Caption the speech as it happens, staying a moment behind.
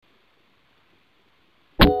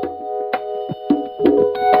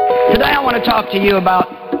want to talk to you about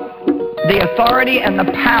the authority and the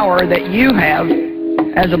power that you have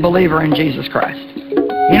as a believer in Jesus Christ.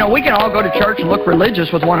 You know, we can all go to church and look religious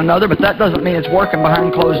with one another, but that doesn't mean it's working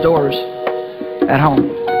behind closed doors at home.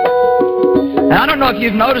 And I don't know if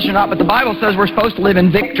you've noticed or not, but the Bible says we're supposed to live in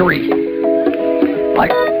victory.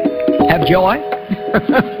 Like, have joy,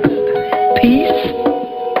 peace,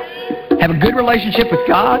 have a good relationship with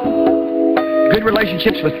God, good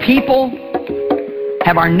relationships with people,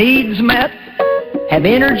 have our needs met, have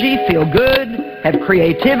energy, feel good, have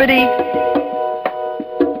creativity.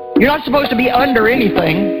 You're not supposed to be under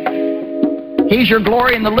anything. He's your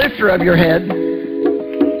glory and the lifter of your head.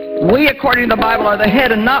 We, according to the Bible, are the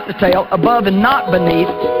head and not the tail, above and not beneath.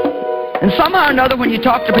 And somehow or another, when you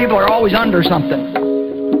talk to people, are always under something.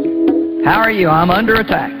 How are you? I'm under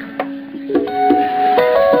attack.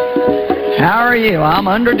 How are you? I'm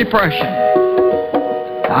under depression.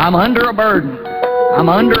 I'm under a burden. I'm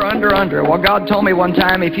under. Well, God told me one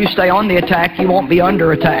time, if you stay on the attack, you won't be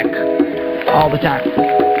under attack all the time.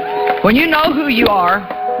 When you know who you are,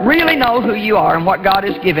 really know who you are and what God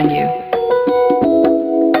has given you.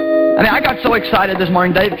 I mean, I got so excited this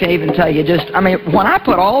morning, Dave can't even tell you. When I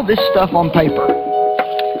put all this stuff on paper,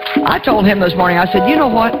 I told him this morning, I said, you know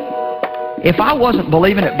what? If I wasn't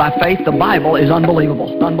believing it by faith, the Bible is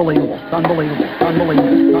unbelievable. Unbelievable. Unbelievable.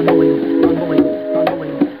 Unbelievable. Unbelievable. Unbelievable.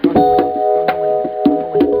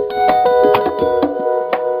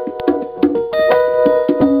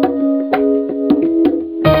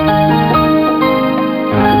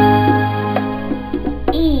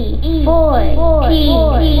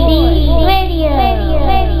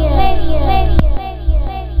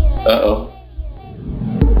 Uh-oh.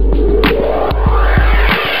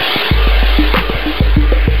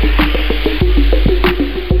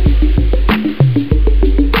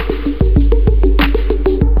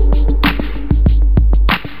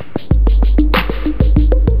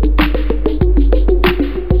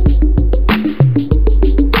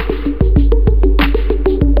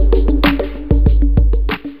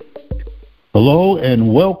 Hello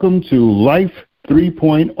and welcome to Life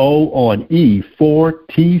 3.0 on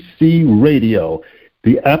E4TC Radio,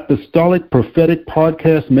 the Apostolic Prophetic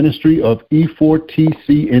Podcast Ministry of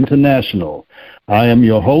E4TC International. I am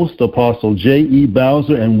your host, Apostle J.E.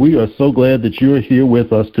 Bowser, and we are so glad that you're here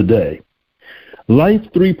with us today. Life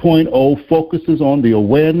 3.0 focuses on the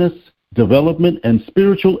awareness, development, and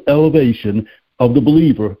spiritual elevation of the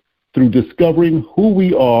believer through discovering who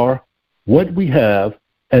we are, what we have,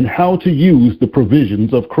 and how to use the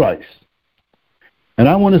provisions of Christ. And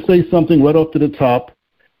I want to say something right off to the top,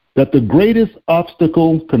 that the greatest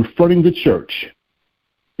obstacle confronting the church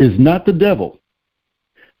is not the devil.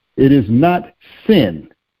 It is not sin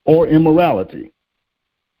or immorality.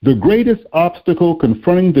 The greatest obstacle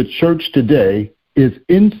confronting the church today is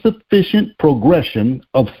insufficient progression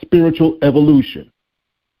of spiritual evolution.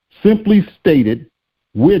 Simply stated,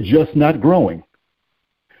 we're just not growing.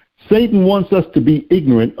 Satan wants us to be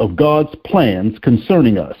ignorant of God's plans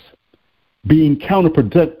concerning us, being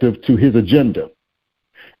counterproductive to his agenda.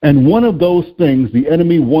 And one of those things the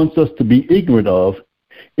enemy wants us to be ignorant of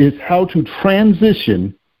is how to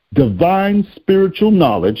transition divine spiritual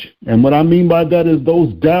knowledge. And what I mean by that is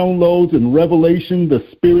those downloads and revelation the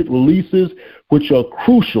Spirit releases, which are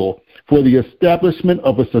crucial for the establishment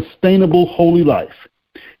of a sustainable holy life.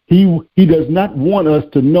 He does not want us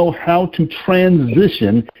to know how to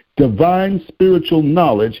transition divine spiritual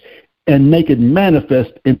knowledge and make it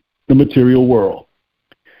manifest in the material world.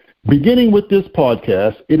 Beginning with this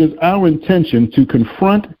podcast, it is our intention to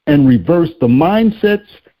confront and reverse the mindsets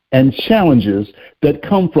and challenges that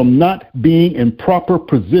come from not being in proper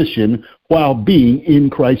position while being in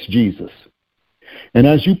Christ Jesus. And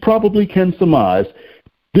as you probably can surmise,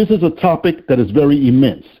 this is a topic that is very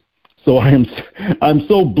immense. So I'm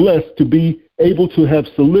so blessed to be able to have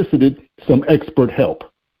solicited some expert help.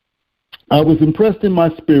 I was impressed in my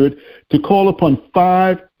spirit to call upon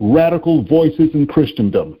 5 radical voices in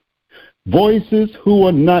Christendom, voices who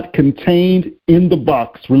are not contained in the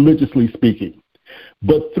box, religiously speaking,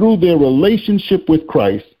 but through their relationship with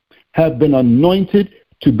Christ have been anointed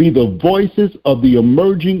to be the voices of the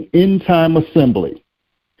emerging end-time assembly.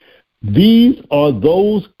 These are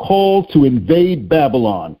those called to invade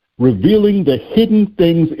Babylon, revealing the hidden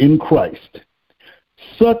things in Christ.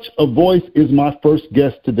 Such a voice is my first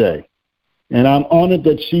guest today. And I'm honored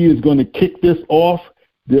that she is going to kick this off.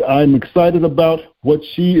 I'm excited about what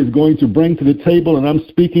she is going to bring to the table, and I'm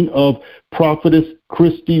speaking of Prophetess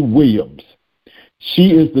Christy Williams.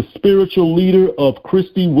 She is the spiritual leader of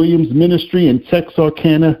Christy Williams Ministry in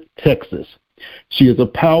Texarkana, Texas. She is a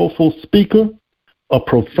powerful speaker, a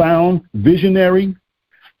profound visionary,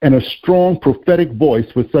 and a strong prophetic voice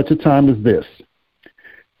for such a time as this.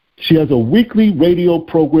 She has a weekly radio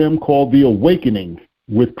program called The Awakening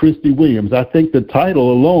with Christy Williams. I think the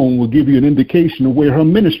title alone will give you an indication of where her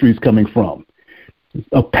ministry is coming from.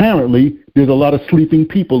 Apparently, there's a lot of sleeping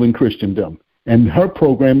people in Christendom, and her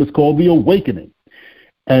program is called The Awakening.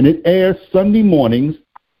 And it airs Sunday mornings,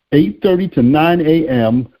 8:30 to 9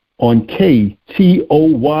 a.m. on KTOY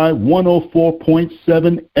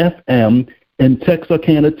 104.7 FM in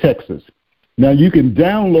Texarkana, Texas. Now, you can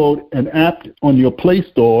download an app on your Play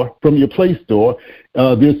Store, from your Play Store.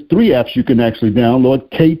 There's 3 apps you can actually download.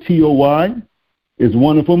 KTOY is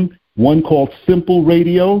one of them, one called Simple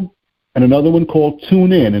Radio, and another one called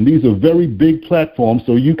TuneIn. And these are very big platforms,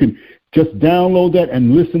 so you can just download that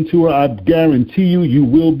and listen to her. I guarantee you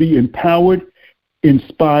will be empowered,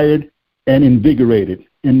 inspired, and invigorated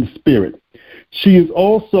in the spirit. She has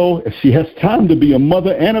time to be a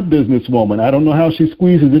mother and a businesswoman. I don't know how she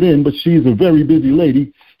squeezes it in, but she's a very busy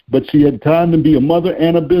lady. But she had time to be a mother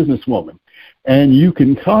and a businesswoman. And you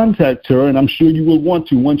can contact her, and I'm sure you will want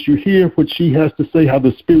to once you hear what she has to say, how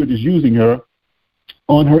the Spirit is using her,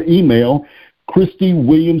 on her email, Christy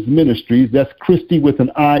Williams Ministries. That's Christy with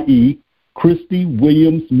an I-E, Christy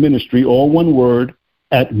Williams Ministry, all one word,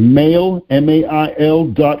 at mail.com.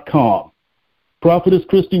 Prophetess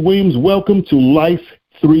Christy Williams, welcome to Life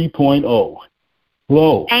 3.0.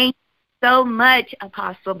 Hello. Thank you so much,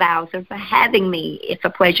 Apostle Bowser, for having me. It's a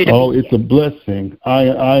pleasure to be here. It's a blessing.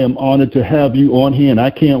 I am honored to have you on here, and I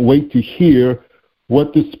can't wait to hear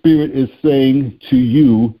what the Spirit is saying to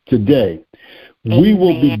you today. Amen. We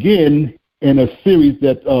will begin in a series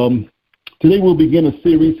that today we'll begin a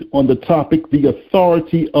series on the topic, the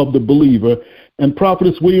authority of the believer. And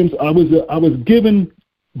Prophetess Williams, I was given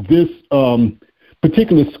this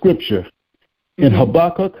particular scripture in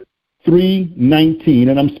Habakkuk 3:19,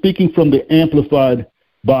 and I'm speaking from the Amplified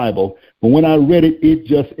Bible. But when I read it,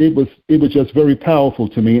 it was just very powerful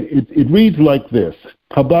to me. It reads like this: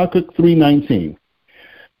 Habakkuk 3:19.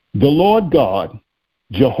 The Lord God,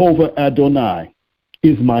 Jehovah Adonai,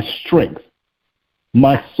 is my strength,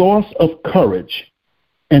 my source of courage,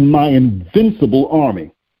 and my invincible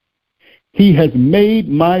army. He has made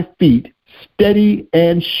my feet steady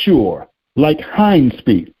and sure, like hinds'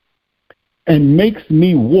 feet, and makes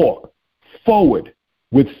me walk forward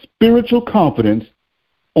with spiritual confidence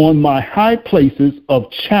on my high places of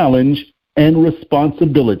challenge and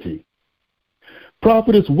responsibility.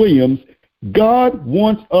 Prophetess Williams, God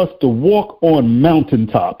wants us to walk on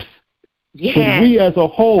mountaintops. Yeah. But we as a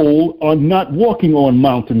whole are not walking on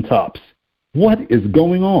mountaintops. What is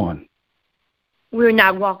going on? We're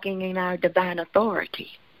not walking in our divine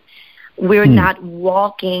authority. We're not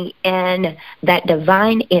walking in that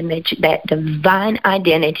divine image, that divine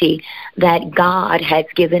identity that God has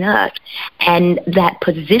given us, and that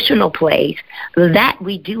positional place that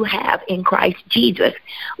we do have in Christ Jesus.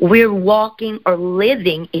 We're walking or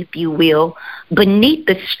living, if you will, beneath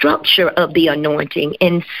the structure of the anointing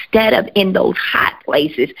instead of in those high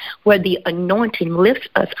places where the anointing lifts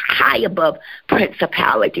us high above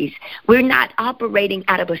principalities. We're not operating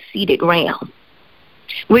out of a seated realm.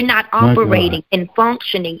 We're not operating and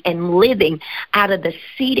functioning and living out of the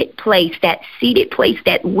seated place that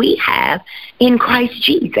we have in Christ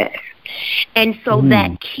Jesus. And so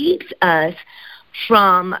that keeps us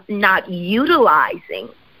from not utilizing,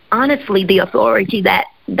 honestly, the authority that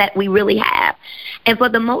we really have. And for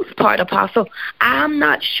the most part, Apostle, I'm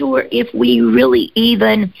not sure if we really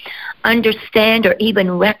even understand or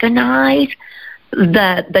even recognize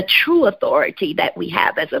the true authority that we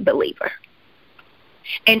have as a believer.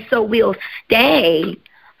 And so we'll stay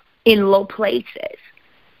in low places,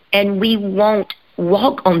 and we won't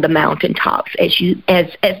walk on the mountaintops, as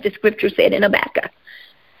the scripture said in Habakkuk,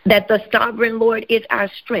 that the sovereign Lord is our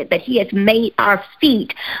strength, that he has made our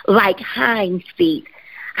feet like hinds' feet.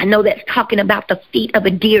 I know that's talking about the feet of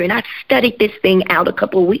a deer, and I studied this thing out a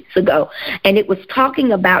couple of weeks ago, and it was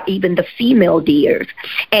talking about even the female deers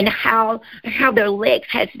and how their legs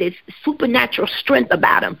has this supernatural strength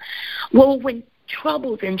about them. Well, when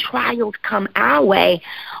troubles and trials come our way,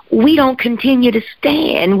 we don't continue to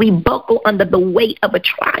stand. We buckle under the weight of a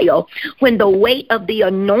trial when the weight of the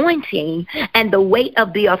anointing and the weight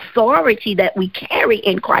of the authority that we carry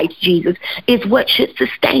in Christ Jesus is what should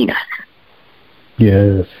sustain us.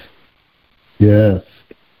 Yes.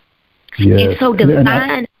 And so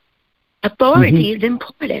divine authority is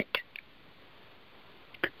important.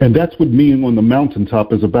 And that's what being on the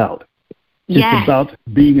mountaintop is about. It's about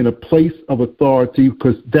being in a place of authority,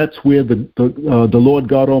 because that's where the Lord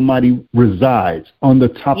God Almighty resides, on the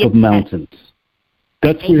top of mountains.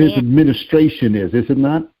 That's where his administration is it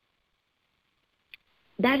not?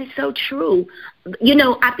 That is so true. You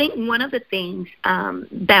know, I think one of the things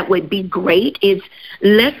that would be great is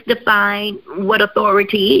let's define what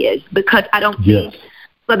authority is, because I don't think,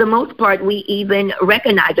 for the most part, we even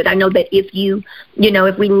recognize it. I know that if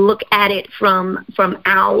if we look at it from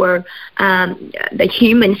our the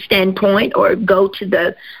human standpoint, or go to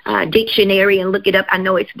the dictionary and look it up, I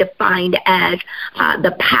know it's defined as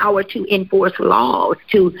the power to enforce laws,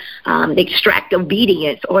 to extract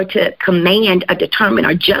obedience, or to command, or determine,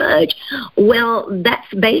 or judge. Well, that's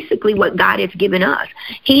basically what God has given us.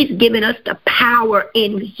 He's given us the power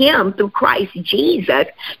in Him through Christ Jesus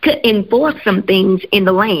to enforce some things in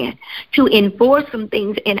the land, to enforce some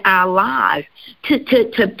things in our lives,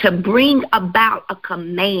 to bring about a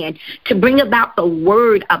command, to bring about the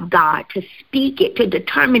word of God, to speak it, to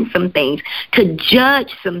determine some things, to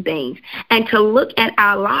judge some things, and to look at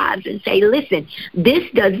our lives and say, listen, this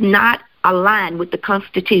does not align with the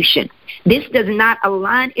Constitution. This does not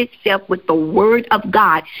align itself with the Word of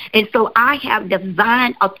God. And so I have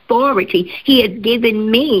divine authority. He has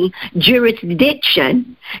given me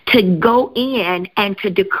jurisdiction to go in and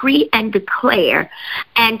to decree and declare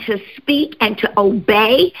and to speak and to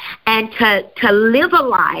obey and to live a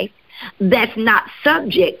life that's not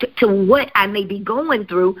subject to what I may be going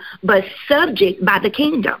through, but subject by the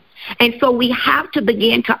kingdom. And so we have to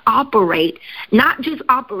begin to operate, not just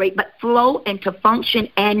operate, but flow and to function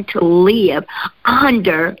and to live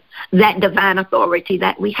under that divine authority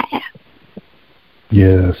that we have.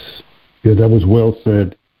 Yes. Yeah, that was well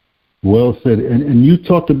said. Well said. And you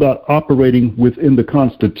talked about operating within the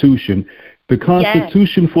Constitution. The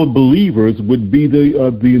Constitution for believers would be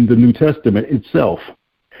the New Testament itself.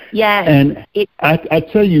 Yes. And I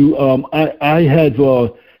tell you,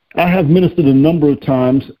 I have ministered a number of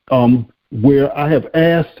times where I have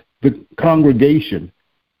asked the congregation,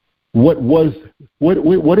 what is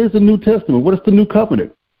the New Testament? What is the New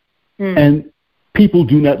Covenant? And people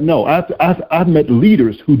do not know. I've met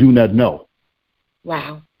leaders who do not know.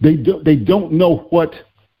 Wow. They don't know what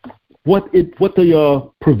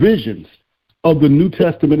the provisions of the New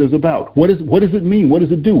Testament is about. What does it mean? What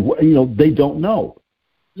does it do? They don't know.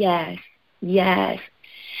 Yes, yes.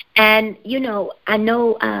 And, I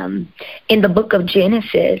know in the book of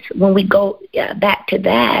Genesis, when we go back to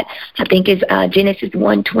that, I think it's Genesis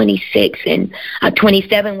 1:26 and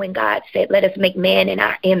 27, when God said, let us make man in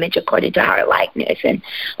our image according to our likeness, and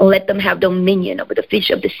let them have dominion over the fish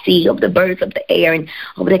of the sea, over the birds of the air, and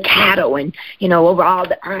over the cattle, and, over all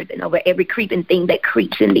the earth, and over every creeping thing that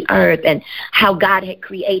creeps in the earth, and how God had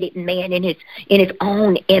created man in his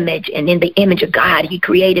own image, and in the image of God, He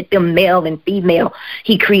created them male and female.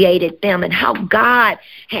 He created them, and how God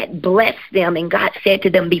had blessed them, and God said to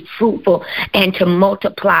them, be fruitful and to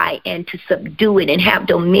multiply and to subdue it and have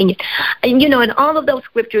dominion. And, in all of those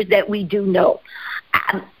scriptures that we do know,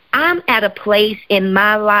 I'm at a place in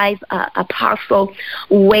my life, Apostle,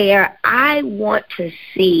 where I want to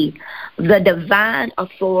see the divine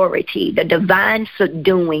authority, the divine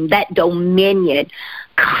subduing, that dominion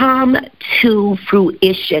come to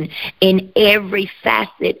fruition in every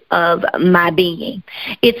facet of my being.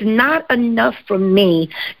 It's not enough for me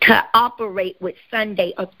to operate with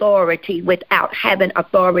Sunday authority without having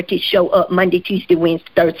authority show up Monday, Tuesday,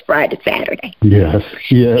 Wednesday, Thursday, Friday, Saturday. Yes,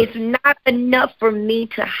 yes. It's not enough for me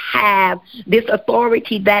to have this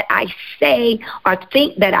authority that I say or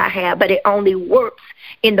think that I have, but it only works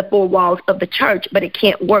in the four walls of the church, but it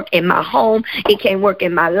can't work in my home. It can't work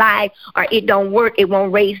in my life, or it don't work. It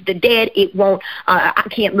won't raise the dead. It won't. I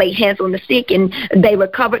can't lay hands on the sick and they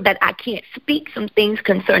recover. That I can't speak some things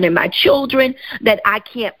concerning my children. That I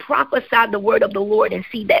can't prophesy the word of the Lord and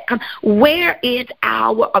see that come. Where is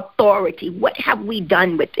our authority? What have we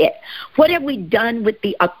done with it? What have we done with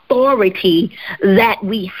the authority that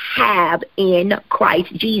we have in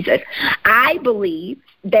Christ Jesus? I believe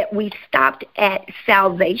that we stopped at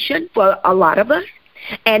salvation for a lot of us,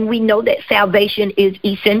 and we know that salvation is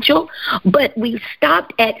essential, but we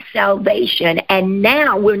stopped at salvation, and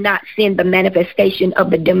now we're not seeing the manifestation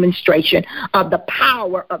of the demonstration of the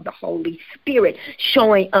power of the Holy Spirit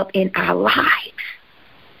showing up in our lives.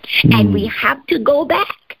 And we have to go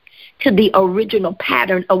back to the original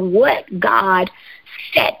pattern of what God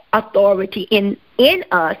set authority in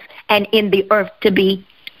us and in the earth to be.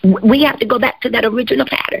 We have to go back to that original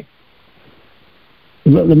pattern.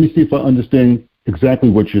 Let me see if I understand exactly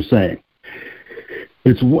what you're saying.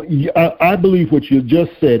 I believe what you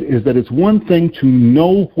just said is that it's one thing to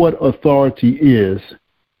know what authority is,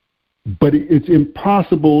 but it's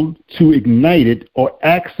impossible to ignite it or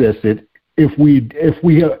access it if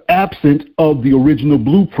we are absent of the original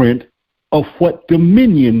blueprint of what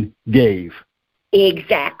dominion gave.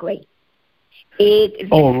 Exactly. Exactly.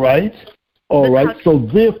 All right. So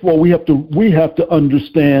therefore, we have to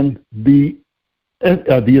understand the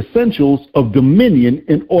essentials of dominion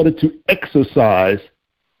in order to exercise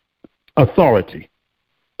authority.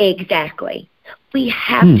 Exactly. We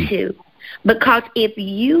have to, because if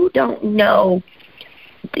you don't know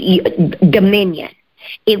dominion,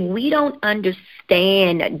 if we don't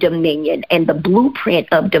understand dominion and the blueprint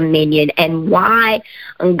of dominion and why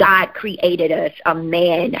God created us,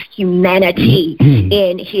 humanity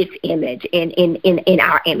in his image, in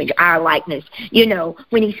our image, our likeness,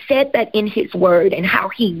 when he said that in his word and how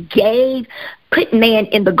he put man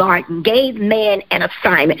in the garden, gave man an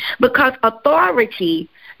assignment, because authority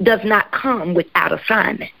does not come without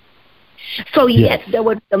assignment. So, yes, there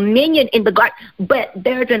was dominion in the garden, but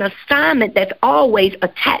there's an assignment that's always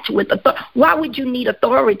attached with authority. Why would you need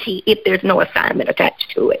authority if there's no assignment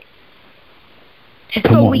attached to it?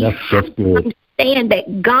 We have to understand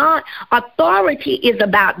that God, authority is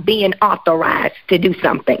about being authorized to do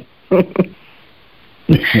something.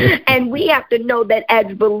 And we have to know that as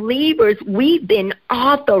believers, we've been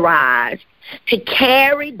authorized to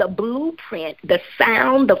carry the blueprint, the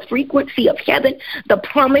sound, the frequency of heaven, the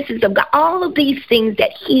promises of God, all of these things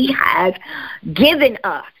that he has given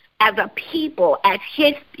us as a people, as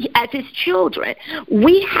his children.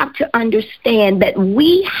 We have to understand that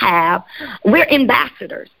we're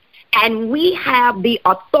ambassadors, and we have the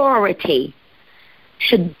authority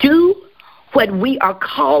to do what we are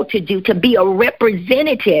called to do, to be a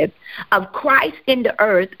representative of Christ in the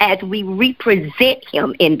earth as we represent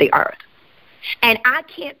him in the earth. And I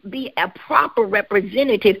can't be a proper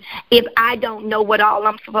representative if I don't know what all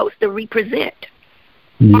I'm supposed to represent.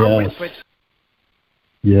 Yes.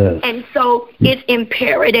 Yes. And so it's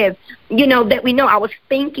imperative, that we know. I was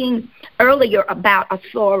thinking earlier about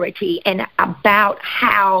authority and about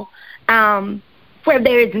how where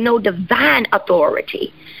there is no divine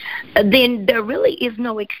authority, then there really is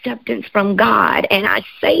no acceptance from God. And I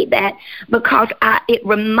say that because it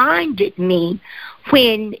reminded me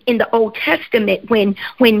when in the Old Testament,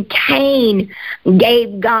 when Cain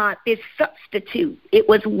gave God this substitute, it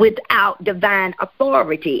was without divine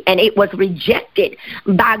authority, and it was rejected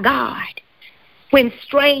by God. When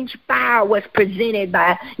strange fire was presented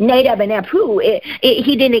by Nadab and Abihu,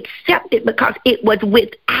 he didn't accept it because it was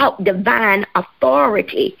without divine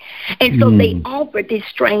authority. And so they offered this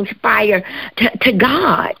strange fire to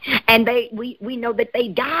God. And we know that they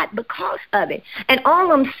died because of it. And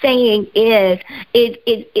all I'm saying is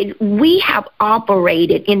we have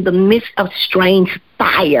operated in the midst of strange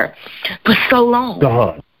fire for so long.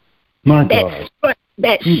 God. My God.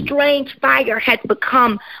 That strange fire has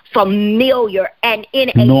become familiar and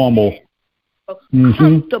normal,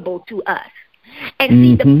 comfortable to us. And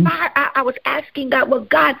see, the fire, I was asking God, well,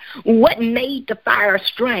 God, what made the fire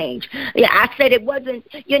strange? Yeah, I said it wasn't,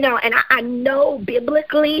 and I know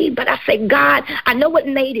biblically, but I said, God, I know what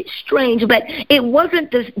made it strange, but it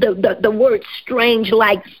wasn't the word strange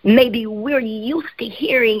like maybe we're used to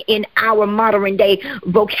hearing in our modern day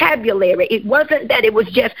vocabulary. It wasn't that it was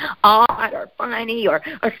just odd or funny or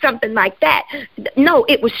something like that. No,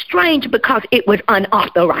 it was strange because it was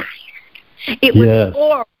unauthorized. It was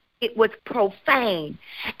horrible. It was profane.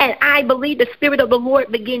 And I believe the Spirit of the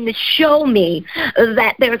Lord began to show me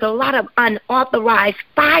that there's a lot of unauthorized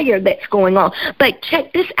fire that's going on. But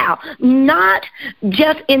check this out. Not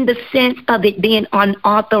just in the sense of it being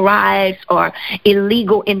unauthorized or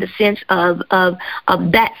illegal in the sense of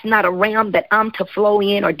that's not a realm that I'm to flow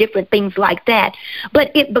in or different things like that.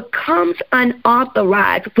 But it becomes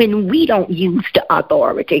unauthorized when we don't use the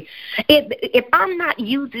authority. If I'm not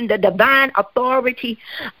using the divine authority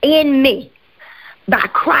in me, by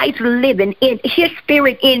Christ living in his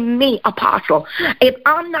spirit in me, Apostle, if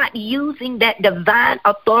I'm not using that divine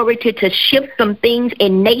authority to shift some things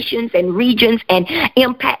in nations and regions and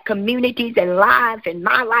impact communities and lives and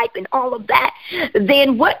my life and all of that,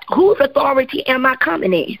 then whose authority am I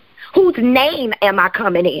coming in? Whose name am I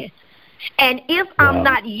coming in? And if I'm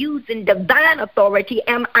not using divine authority,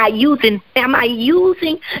 am I using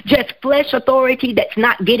just flesh authority that's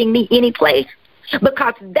not getting me any place?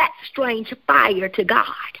 Because that's strange fire to God.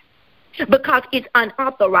 Because it's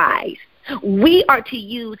unauthorized. We are to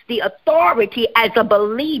use the authority as a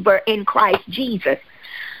believer in Christ Jesus.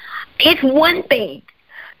 It's one thing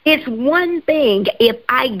if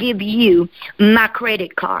I give you my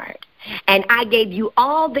credit card and I gave you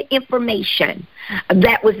all the information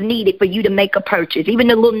that was needed for you to make a purchase, even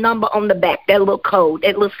the little number on the back, that little code,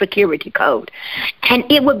 that little security code. And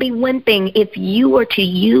it would be one thing if you were to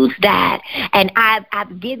use that, and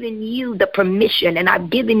I've given you the permission and I've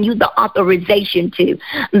given you the authorization to.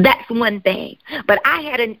 That's one thing. But I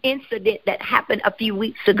had an incident that happened a few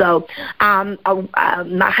weeks ago.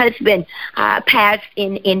 My husband passed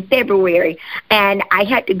in February, and I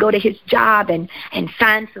had to go to his job and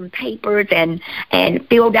sign some papers and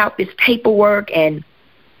filled out this paperwork, and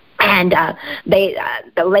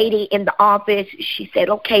the lady in the office, she said,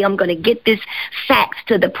 okay, I'm going to get this fax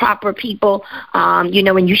to the proper people, and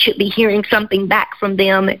you should be hearing something back from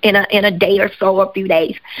them in a day or so, a few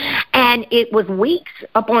days. And it was weeks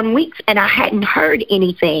upon weeks, and I hadn't heard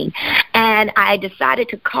anything. And I decided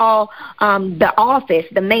to call the office,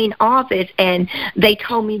 the main office, and they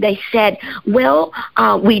told me, they said, well,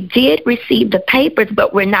 we did receive the papers,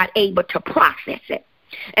 but we're not able to process it.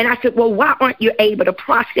 And I said, well, why aren't you able to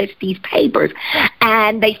process these papers?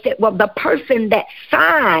 And they said, well, the person that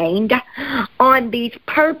signed on these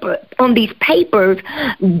papers,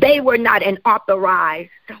 they were not an authorized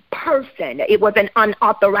person. It was an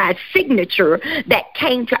unauthorized signature that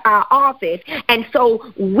came to our office. And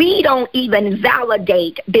so we don't even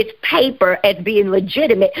validate this paper as being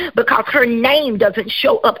legitimate because her name doesn't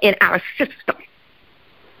show up in our system.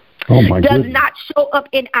 Oh my does goodness. not show up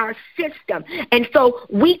in our system. And so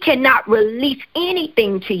we cannot release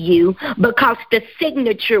anything to you because the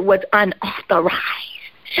signature was unauthorized.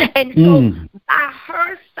 And so by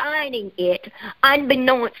her signing it,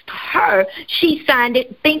 unbeknownst to her, she signed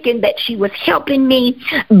it thinking that she was helping me.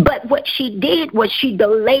 But what she did was she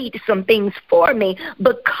delayed some things for me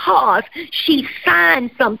because she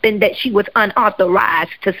signed something that she was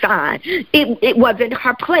unauthorized to sign. It wasn't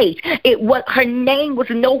her place. Her name was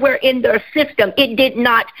nowhere in their system. It did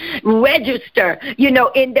not register,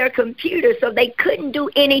 in their computer, so they couldn't do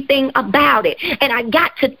anything about it. And I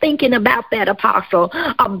got to thinking about that, Apostle,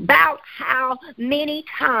 about how many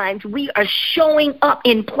times we are showing up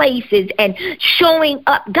in places and showing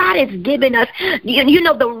up. God has given us,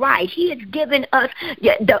 the right. He has given us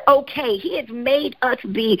the okay. He has made us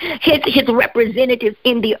be his representatives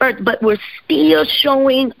in the earth, but we're still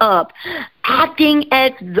showing up acting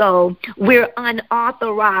as though we're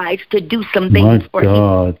unauthorized to do some things for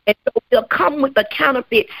him. And so we'll come with a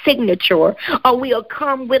counterfeit signature, or we'll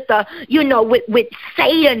come with with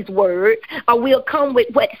Satan's words, or we'll come with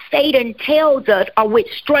what Satan tells us, or with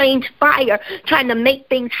strange fire, trying to make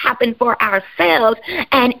things happen for ourselves,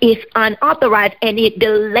 and it's unauthorized, and it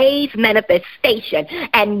delays manifestation.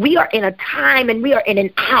 And we are in a time, and we are in an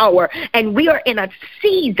hour, and we are in a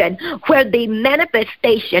season where the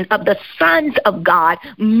manifestation of the sons of God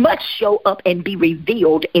must show up and be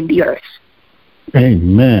revealed in the earth.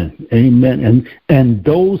 Amen. Amen. And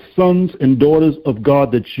those sons and daughters of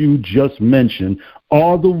God that you just mentioned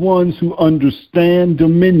are the ones who understand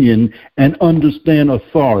dominion and understand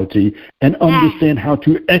authority and understand how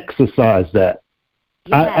to exercise that.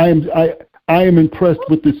 Yes. I am impressed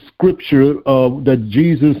with the scripture that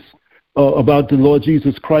Jesus about the Lord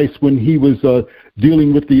Jesus Christ when he was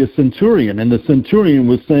dealing with the centurion, and the centurion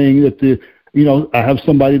was saying that I have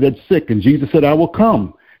somebody that's sick, and Jesus said, I will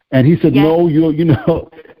come. And he said, no, you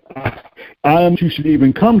should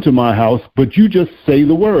even come to my house, but you just say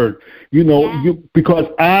the word, because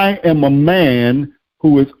I am a man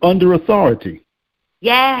who is under authority.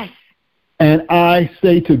 Yes. And I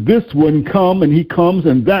say to this one, come, and he comes,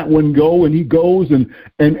 and that one go, and he goes,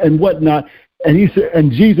 and whatnot. And he said,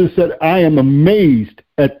 and Jesus said, I am amazed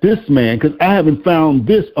at this man because I haven't found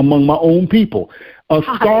this among my own people.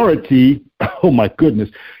 Authority, oh my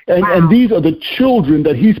goodness. And these are the children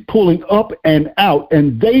that he's pulling up and out,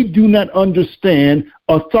 and they do not understand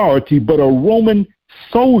authority, but a Roman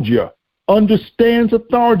soldier understands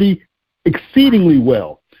authority exceedingly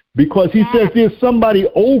well because he says there's somebody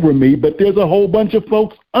over me, but there's a whole bunch of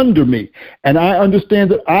folks under me. And I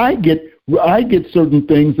understand that I get certain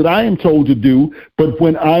things that I am told to do, but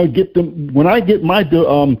when I get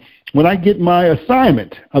my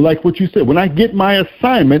assignment, I like what you said. When I get my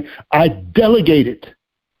assignment, I delegate it.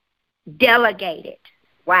 Delegate it.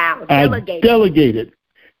 Wow. Delegate. I delegate it.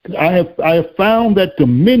 Yes. I have found that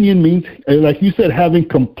dominion means, like you said, having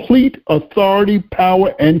complete authority,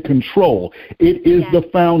 power, and control. It is the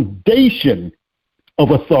foundation of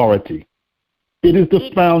authority. It is the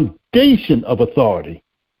foundation of authority.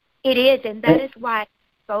 It is, and that is why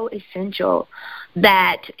so essential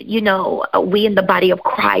that, we in the body of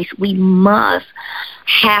Christ, we must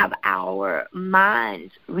have our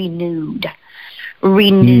minds renewed.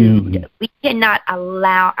 We cannot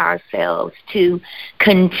allow ourselves to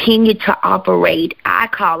continue to operate, I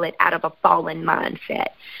call it, out of a fallen mindset.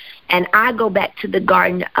 And I go back to the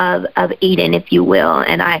Garden of Eden, if you will,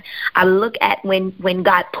 and I look at when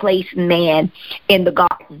God placed man in the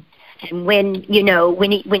garden. And when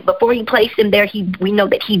before he placed him there, we know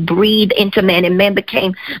that he breathed into man, and man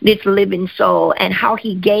became this living soul. And how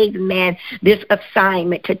he gave man this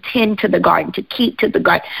assignment to tend to the garden, to keep to the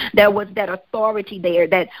garden. There was that authority there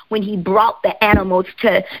that when he brought the animals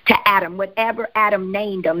to Adam, whatever Adam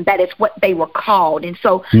named them, that is what they were called. And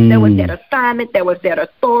so there was that assignment, there was that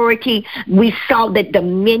authority. We saw the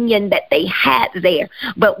dominion that they had there.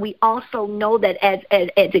 But we also know that as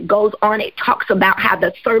it goes on, it talks about how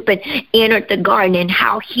the serpent entered the garden and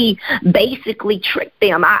how he basically tricked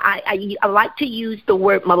them. I like to use the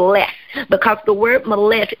word molest, because the word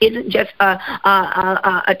molest isn't just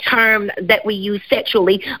a term that we use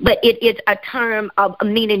sexually, but it is a term of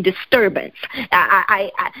meaning disturbance.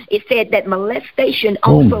 It said that molestation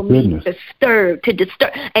also means to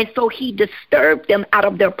disturb, and so he disturbed them out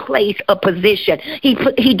of their place of position.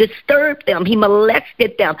 He disturbed them. He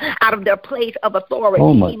molested them out of their place of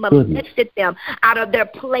authority. He molested them out of their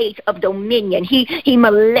place of dominion. He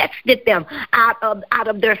molested them out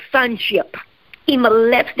of their sonship. He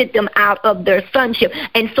molested them out of their sonship.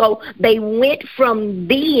 And so they went from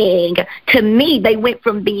being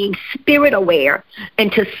spirit aware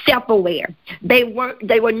into self-aware. They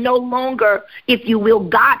were no longer, if you will,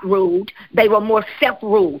 God ruled. They were more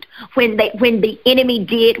self-ruled when the enemy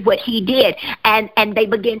did what he did, and they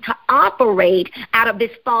began to operate out of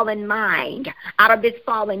this fallen mind, out of this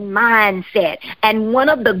fallen mindset. And one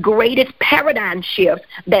of the greatest paradigm shifts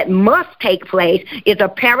that must take place is a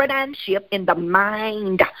paradigm shift in the mind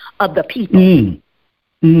of the people.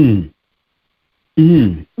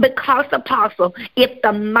 Because, Apostle, if the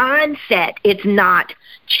mindset is not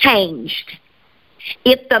changed,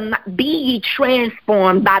 be ye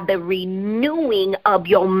transformed by the renewing of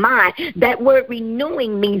your mind. That word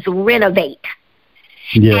renewing means renovate.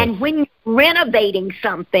 Yes. And when you're renovating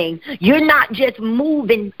something, you're not just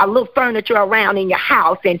moving a little furniture around in your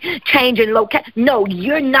house and changing location. No,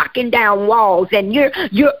 you're knocking down walls, and you're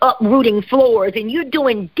uprooting floors, and you're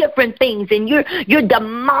doing different things, and you're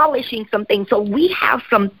demolishing some things. So we have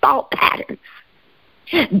some thought patterns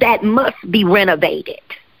that must be renovated.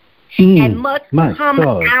 And must come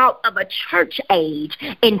out of a church age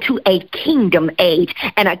into a kingdom age,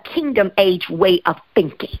 and a kingdom age way of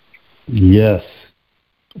thinking. Yes.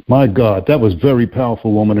 My God, that was very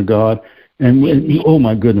powerful, woman of God. And oh,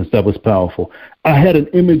 my goodness, that was powerful. I had an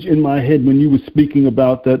image in my head when you were speaking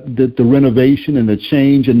about the renovation and the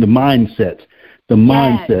change and the mindset. The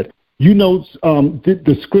mindset. Yes. You know,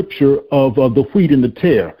 the scripture of the wheat and the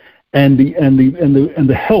tare, and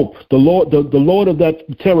the help, the Lord of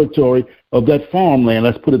that territory, of that farmland,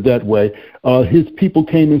 let's put it that way. His people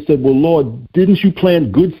came and said, "Well, Lord, didn't you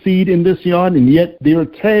plant good seed in this yard? And yet there are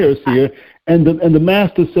tares here." And the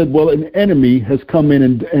master said, "Well, an enemy has come in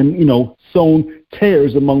and sown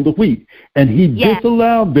tares among the wheat." And he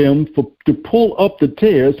disallowed them to pull up the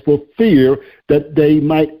tares for fear that they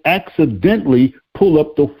might accidentally pull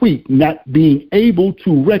up the wheat, not being able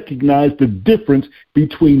to recognize the difference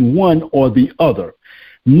between one or the other.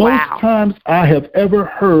 Most times I have ever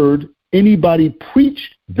heard anybody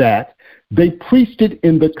preach that, they preached it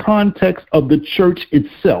in the context of the church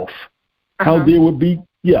itself. How there would be,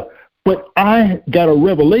 But I got a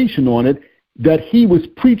revelation on it that he was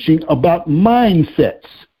preaching about mindsets.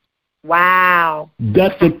 Wow.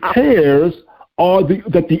 That the tares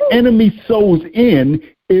that the enemy sows in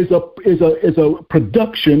is a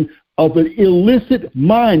production of an illicit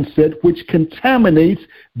mindset which contaminates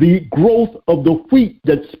the growth of the wheat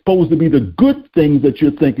that's supposed to be the good things that you're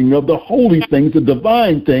thinking of, the holy things, the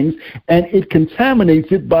divine things, and it contaminates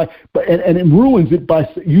it and it ruins it by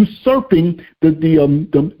usurping the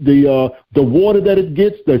water that it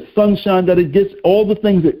gets, the sunshine that it gets, all the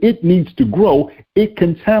things that it needs to grow. It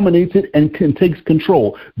contaminates it and takes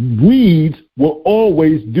control. Weeds will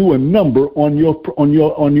always do a number on your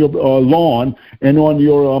lawn and on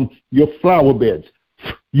your flower beds.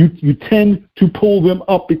 You tend to pull them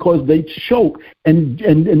up because they choke and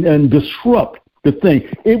disrupt the thing.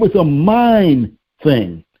 It was a mind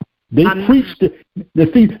thing. They preached it.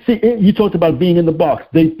 See, you talked about being in the box.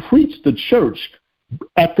 They preached the church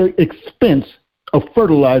at the expense of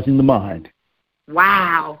fertilizing the mind.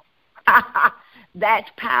 Wow. That's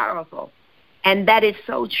powerful. And that is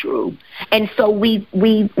so true. And so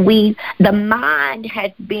the mind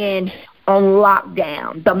has been on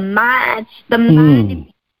lockdown. The mind, if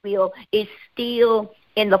you will, is still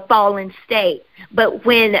in the fallen state. But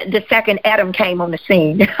when the second Adam came on the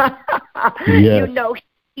scene, you know,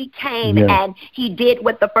 he came and he did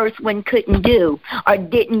what the first one couldn't do or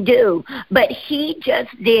didn't do. But he just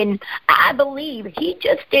didn't, I believe, he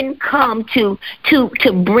just didn't come to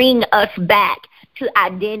bring us back to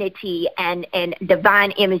identity and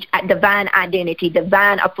divine image, divine identity,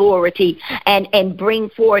 divine authority, and bring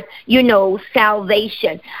forth, you know,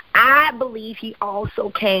 salvation. I believe he also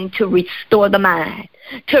came to restore the mind,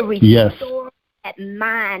 to restore that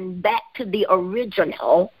mind back to the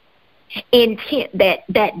original intent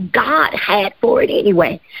that God had for it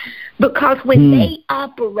anyway. Because when they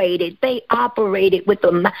operated with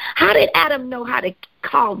the, how did Adam know how to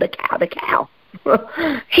call the cow?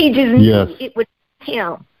 He just knew it was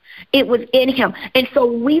him. It was in him. And so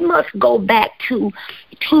we must go back to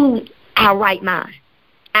our right mind.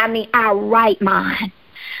 I mean, our right mind.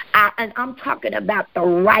 And I'm talking about the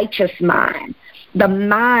righteous mind, the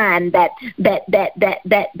mind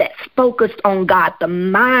that's focused on God, the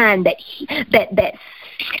mind that's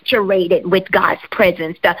saturated with God's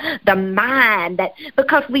presence, the mind that,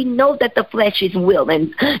 because we know that the flesh is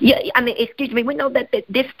willing. We know that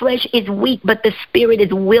this flesh is weak, but the spirit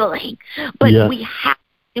is willing. But we have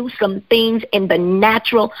to do some things in the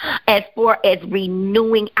natural as far as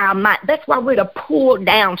renewing our mind. That's why we're to pull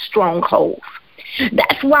down strongholds.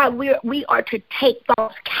 That's why we are to take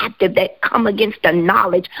thoughts captive that come against the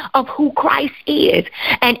knowledge of who Christ is.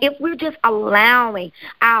 And if we're just allowing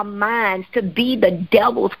our minds to be the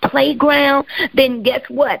devil's playground, then guess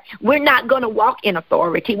what? We're not going to walk in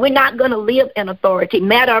authority. We're not going to live in authority.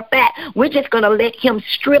 Matter of fact, we're just going to let him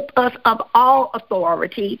strip us of all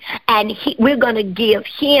authority, and we're going to give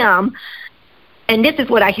him, and this is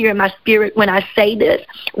what I hear in my spirit when I say this,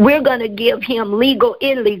 we're going to give him legal,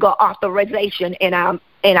 illegal authorization in our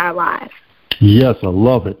lives. Yes, I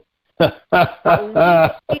love it.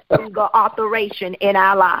 Illegal authorization in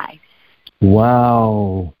our lives.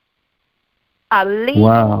 Wow. A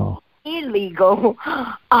legal, illegal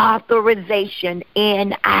authorization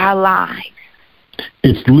in our lives.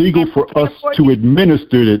 It's legal for us to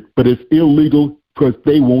administer it, but it's illegal because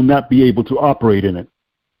they will not be able to operate in it.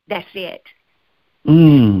 That's it.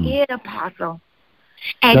 Apostle.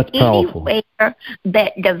 And that's powerful. Anywhere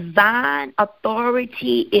that divine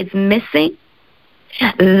authority is missing,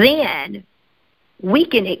 then we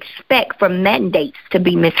can expect for mandates to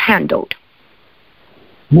be mishandled.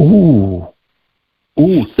 Ooh.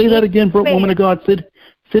 Say that again, woman of God. Say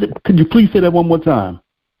it. Could you please say that one more time?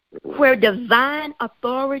 Where divine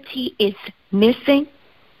authority is missing,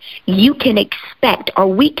 you can expect, or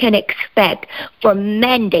we can expect, for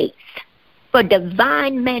mandates, for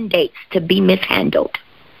divine mandates to be mishandled.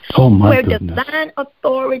 Oh, my Where goodness. Divine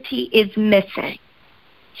authority is missing,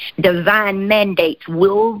 divine mandates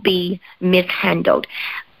will be mishandled.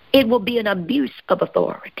 It will be an abuse of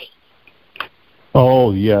authority.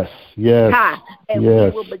 Oh, yes. And we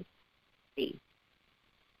will be.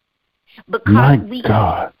 Because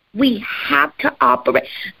we have to operate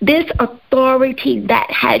this authority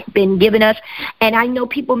that has been given us. And I know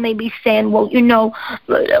people may be saying, well,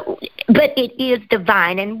 but it is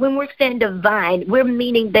divine. And when we're saying divine, we're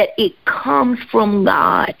meaning that it comes from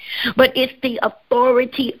God. But it's the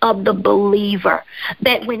authority of the believer,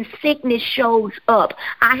 that when sickness shows up,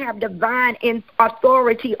 I have divine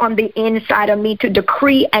authority on the inside of me to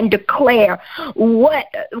decree and declare what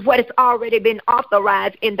has already been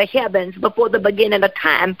authorized in the heavens before the beginning of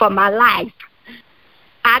time for my life.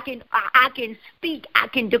 I can speak, I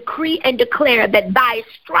can decree and declare that by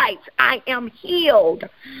stripes I am healed.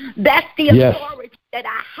 That's the authority that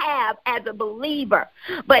I have as a believer.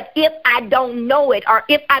 But if I don't know it, or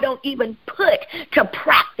if I don't even put to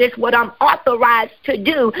practice what I'm authorized to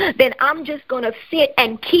do, then I'm just going to sit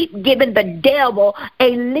and keep giving the devil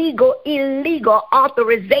a legal, illegal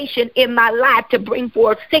authorization in my life to bring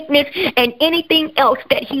forth sickness and anything else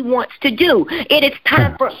that he wants to do. It is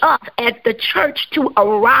time for us as the church to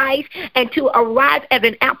arise, and to arise as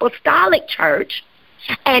an apostolic church,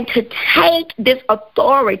 and to take this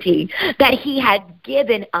authority that he has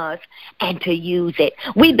given us and to use it.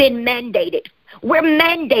 We've been mandated. We're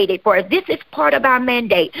mandated for it. This is part of our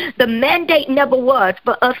mandate. The mandate never was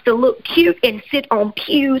for us to look cute and sit on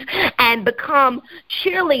pews and become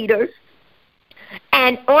cheerleaders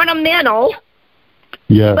and ornamental,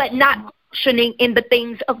 but not functioning in the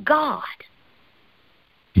things of God.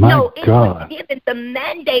 The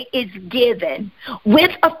mandate is given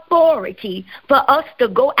with authority for us to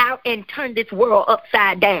go out and turn this world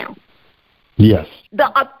upside down. Yes.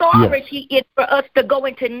 The authority is for us to go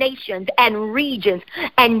into nations and regions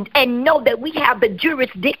and know that we have the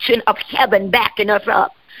jurisdiction of heaven backing us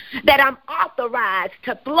up. That I'm authorized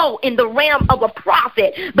to flow in the realm of a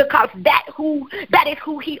prophet because that is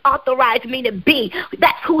who he authorized me to be.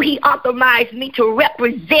 That's who he authorized me to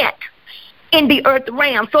represent in the earth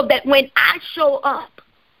realm, so that when I show up,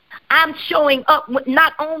 I'm showing up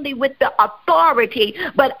not only with the authority,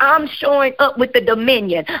 but I'm showing up with the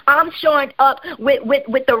dominion. I'm showing up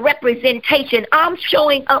with the representation. I'm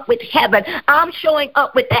showing up with heaven. I'm showing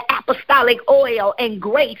up with the apostolic oil and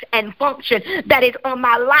grace and function that is on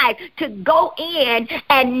my life to go in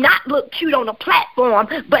and not look cute on a platform,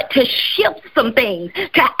 but to shift some things,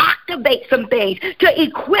 to activate some things, to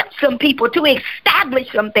equip some people, to establish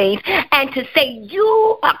some things, and to say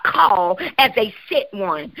you are called as a sit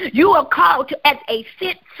one. You are called to, as a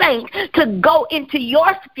sit saint, to go into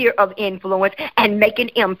your sphere of influence and make an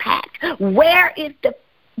impact. Where is the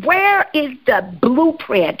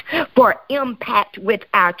blueprint for impact with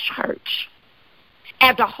our church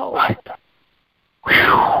as a whole?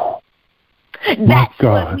 That's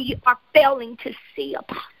what we are failing to see,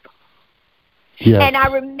 Apostle. Yes. And I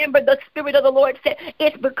remember the Spirit of the Lord said,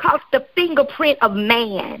 it's because the fingerprint of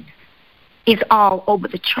man is all over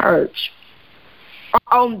the church,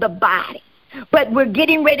 on the body. But we're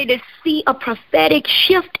getting ready to see a prophetic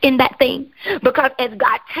shift in that thing, because as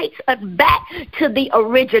God takes us back to the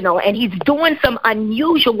original and he's doing some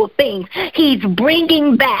unusual things, he's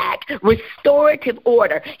bringing back restorative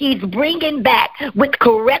order. He's bringing back with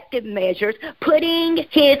corrective measures, putting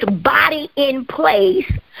his body in place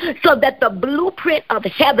so that the blueprint of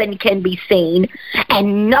heaven can be seen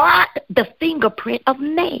and not the fingerprint of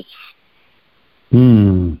man.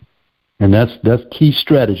 And that's key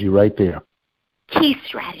strategy right there. Key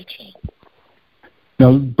strategy.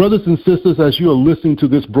 Now, brothers and sisters, as you are listening to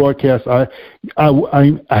this broadcast, I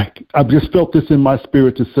just felt this in my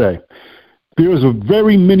spirit to say, there's a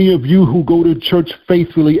very many of you who go to church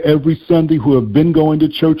faithfully every Sunday, who have been going to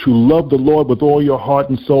church, who love the Lord with all your heart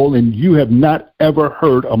and soul, and you have not ever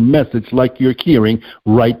heard a message like you're hearing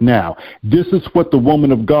right now. This is what the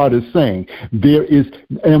woman of God is saying. There is,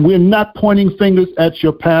 and we're not pointing fingers at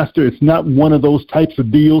your pastor. It's not one of those types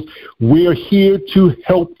of deals. We're here to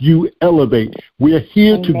help you elevate. We're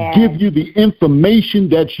here to give you the information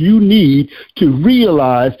that you need to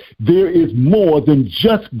realize there is more than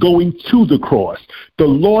just going to the cross. The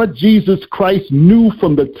Lord Jesus Christ knew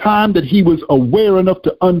from the time that he was aware enough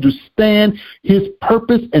to understand his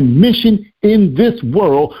purpose and mission in this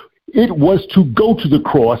world, it was to go to the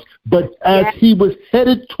cross. But as he was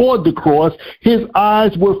headed toward the cross, his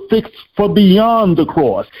eyes were fixed for beyond the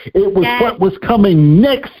cross. It was what was coming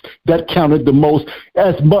next that counted the most.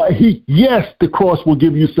 Yes, the cross will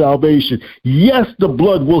give you salvation. Yes, the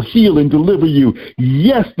blood will heal and deliver you.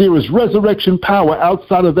 Yes, there is resurrection power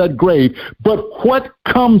outside of that grave. But what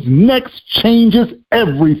comes next changes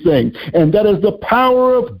everything. And that is the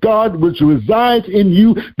power of God which resides in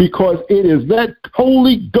you, because it is that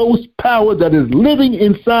Holy Ghost power that is living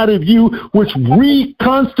inside of you, which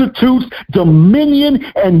reconstitutes dominion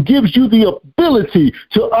and gives you the ability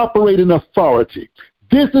to operate in authority.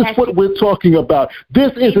 This is what we're talking about.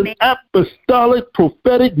 This is an apostolic,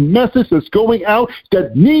 prophetic message that's going out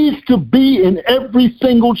that needs to be in every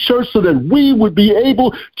single church so that we would be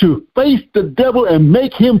able to face the devil and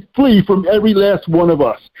make him flee from every last one of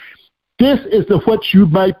us. This is what you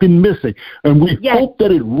might be missing, and we hope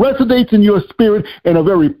that it resonates in your spirit in a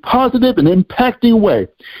very positive and impacting way.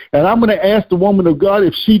 And I'm going to ask the woman of God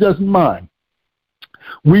if she doesn't mind.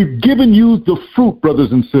 We've given you the fruit,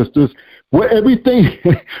 brothers and sisters, where everything,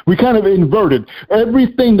 we kind of inverted.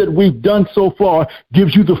 Everything that we've done so far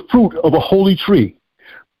gives you the fruit of a holy tree.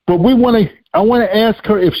 But I want to ask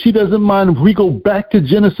her if she doesn't mind if we go back to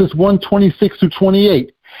Genesis 1:26 through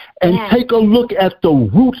 28. And take a look at the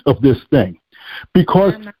root of this thing.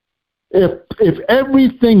 Because if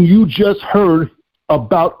everything you just heard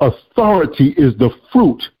about authority is the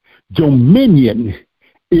fruit, dominion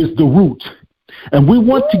is the root. And we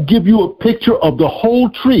want to give you a picture of the whole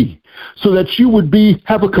tree so that you would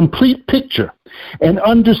have a complete picture and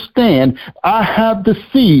understand, I have the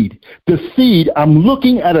seed. The seed, I'm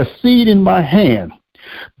looking at a seed in my hand.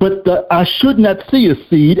 But I should not see a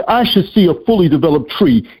seed. I should see a fully developed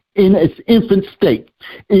tree in its infant state.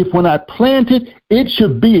 If when I plant it, it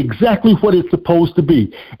should be exactly what it's supposed to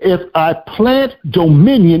be. If I plant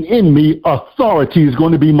dominion in me, authority is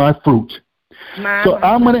going to be my fruit. So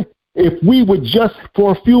I'm going to, if we would just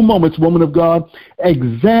for a few moments, woman of God,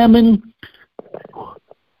 examine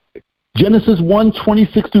Genesis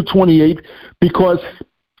 1:26 through 28, because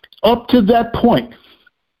up to that point,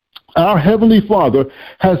 our Heavenly Father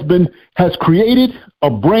has created a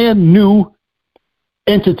brand new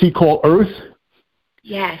entity called Earth.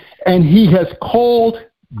 Yes. And he has called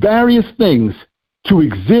various things to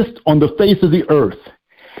exist on the face of the earth.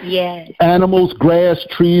 Yes. Animals, grass,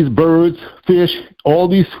 trees, birds, fish, all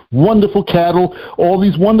these wonderful cattle, all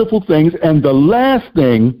these wonderful things. And the last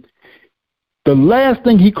thing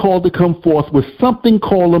he called to come forth was something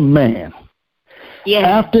called a man. Yes.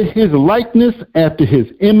 After his likeness, after his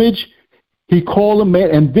image, he called a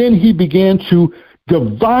man, and then he began to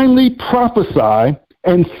divinely prophesy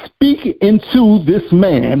and speak into this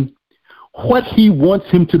man what he wants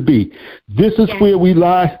him to be. This is where we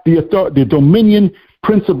lie, the dominion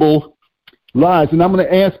principle lies. And I'm going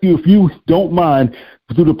to ask you, if you don't mind,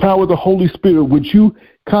 through the power of the Holy Spirit, would you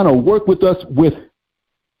kind of work with us with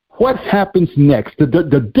what happens next,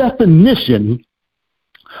 the definition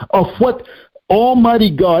of what Almighty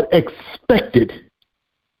God expected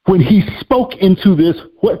when he spoke into this.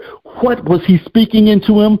 What was he speaking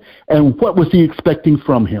into him, and what was he expecting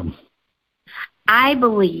from him? I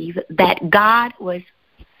believe that God was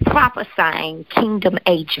prophesying kingdom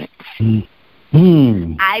agents.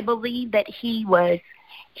 Mm. I believe that he was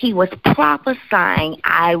prophesying,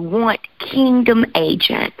 I want kingdom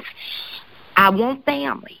agents. I want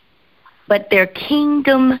family, but they're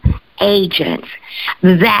kingdom agents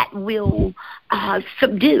that will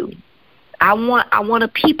subdue. I want a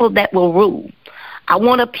people that will rule. I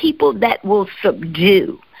want a people that will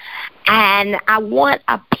subdue. And I want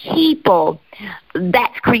a people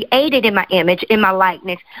that's created in my image, in my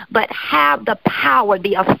likeness, but have the power,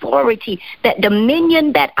 the authority, that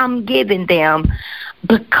dominion that I'm giving them,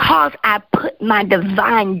 because I put my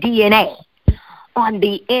divine DNA on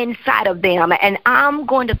the inside of them, and I'm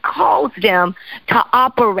going to cause them to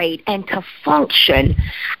operate and to function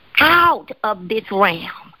out of this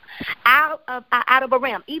realm, out of a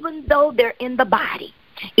realm, even though they're in the body.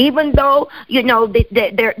 Even though,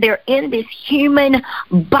 they're in this human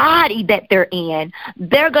body that they're in,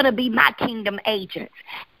 they're going to be my kingdom agents.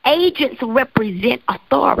 Agents represent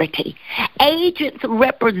authority. Agents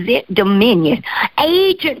represent dominion.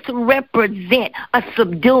 Agents represent a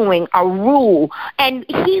subduing, a rule. And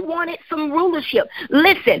he wanted some rulership.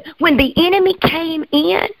 Listen, when the enemy came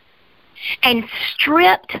in and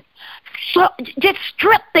just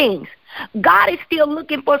stripped things, God is still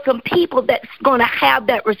looking for some people that's going to have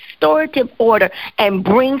that restorative order and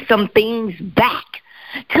bring some things back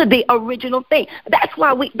to the original thing. That's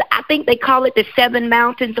why I think they call it the 7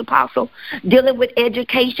 mountains, Apostle, dealing with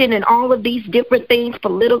education and all of these different things,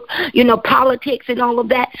 politics and all of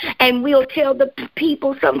that. And we'll tell the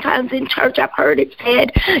people sometimes in church, I've heard it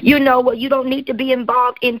said, you don't need to be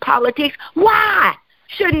involved in politics. Why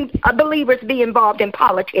shouldn't believers be involved in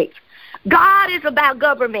politics? God is about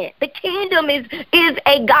government. The kingdom is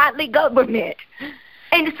a godly government.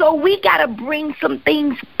 And so we got to bring some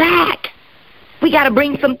things back.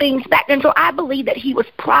 And so I believe that he was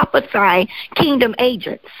prophesying kingdom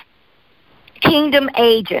agents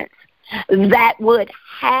that would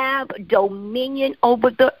have dominion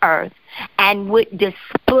over the earth and would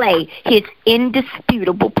display his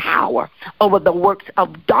indisputable power over the works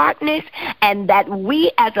of darkness, and that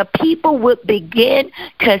we as a people would begin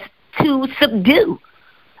to subdue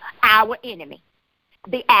our enemy,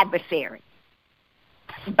 the adversary,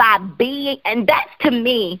 and that's, to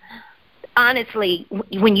me, honestly,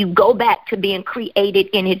 when you go back to being created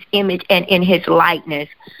in his image and in his likeness,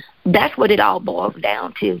 that's what it all boils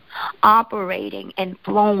down to: operating and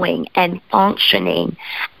flowing and functioning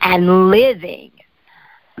and living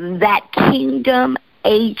that kingdom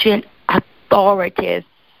agent authoritative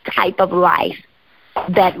type of life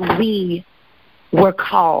that we were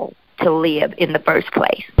called to live in the first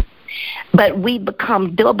place. But we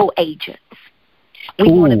become double agents.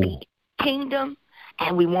 We want to be kingdom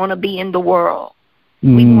and we want to be in the world.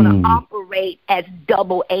 We want to operate as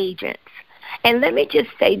double agents. And let me just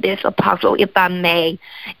say this, Apostle, if I may,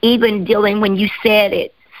 even dealing when you said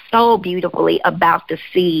it so beautifully about the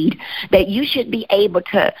seed, that you should be able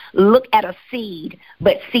to look at a seed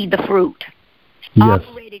but see the fruit. Yes.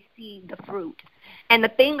 Already see the fruit. And the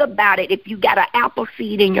thing about it, if you got an apple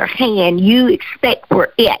seed in your hand, you expect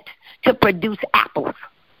for it to produce apples.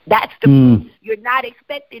 That's you're not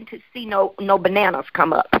expecting to see no bananas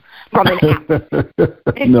come up from an apple.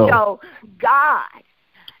 And no. So God,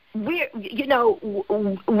 we're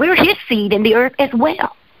his seed in the earth as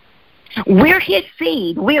well. We're his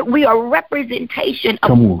seed. We are a representation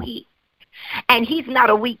of who he is. And he's not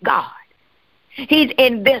a weak God. He's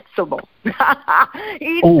invincible. He's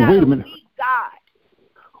not a weak God.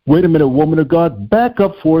 Wait a minute, woman of God. Back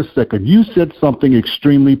up for a second. You said something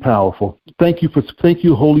extremely powerful. Thank you,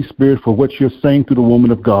 Holy Spirit, for what you're saying to the woman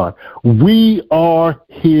of God. We are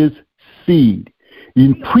His seed.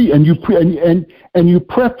 You preface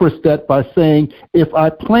that by saying, if I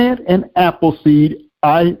plant an apple seed,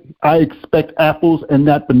 I expect apples and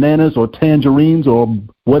not bananas or tangerines or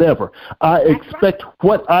whatever. I expect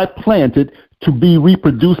what I planted to be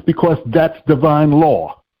reproduced because that's divine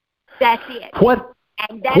law. That's it. What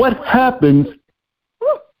happens?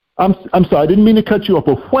 I'm sorry, I didn't mean to cut you off.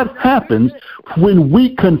 But what happens when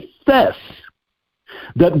we confess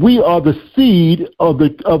that we are the seed of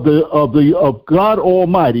God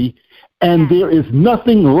Almighty, and there is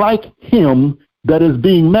nothing like Him that is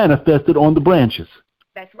being manifested on the branches?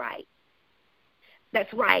 That's right.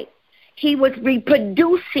 That's right. He was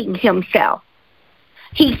reproducing himself.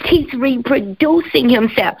 He's reproducing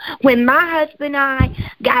himself. When my husband and I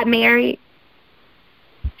got married,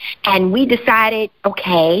 and we decided,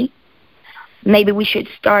 okay, maybe we should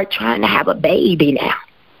start trying to have a baby now.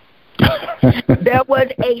 There was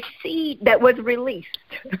a seed that was released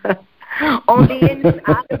on the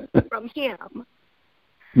inside from him.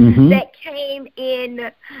 Mm-hmm. That came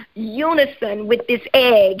in unison with this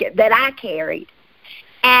egg that I carried.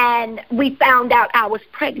 And we found out I was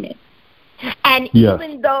pregnant. And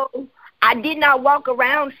even though I did not walk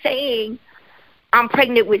around saying I'm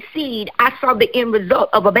pregnant with seed, I saw the end result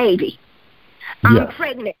of a baby. I'm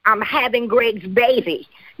pregnant. I'm having Greg's baby.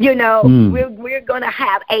 You know, we're going to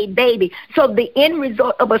have a baby. So the end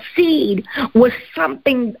result of a seed was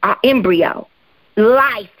something, embryo.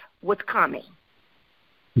 Life was coming.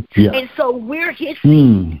 Yeah. And so we're His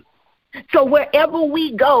seed. So wherever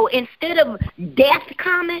we go, instead of death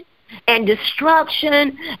coming and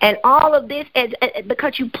destruction and all of this,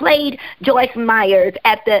 because you played Joyce Myers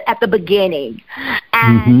at the beginning,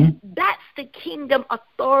 and that's the kingdom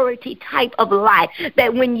authority type of life.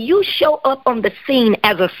 That when you show up on the scene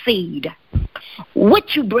as a seed,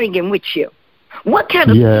 what you bringing with you? What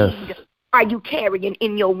kind of seed are you carrying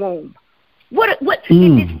in your womb? What if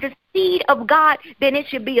it's the seed of God, then it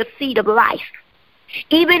should be a seed of life.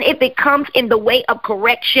 Even if it comes in the way of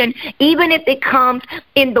correction, even if it comes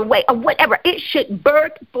in the way of whatever, it should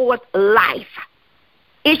birth forth life.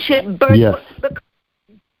 It should birth forth, because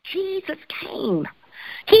Jesus came.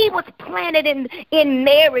 He was planted in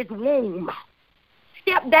Mary's womb.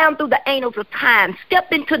 Stepped down through the annals of time,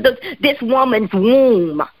 stepped into this woman's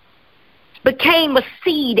womb, became a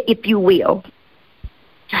seed, if you will,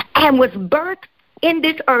 and was birthed in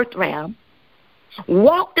this earth realm,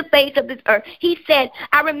 walked the face of this earth. He said,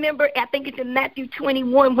 I remember, I think it's in Matthew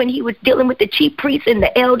 21, when he was dealing with the chief priests and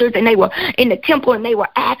the elders, and they were in the temple, and they were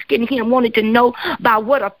asking him, wanted to know by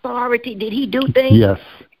what authority did he do things.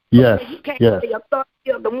 Yes. He came with the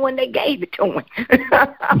authority of the one that gave it to him.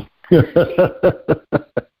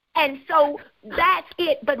 And so that's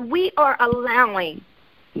it. But we are allowing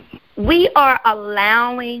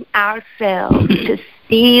ourselves to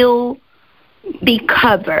still be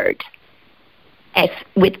covered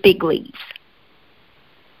with fig leaves.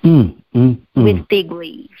 With fig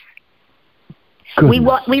leaves.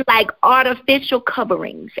 Goodness. We like artificial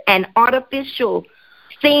coverings and artificial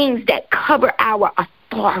things that cover our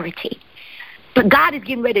authority. But God is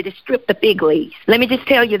getting ready to strip the fig leaves. Let me just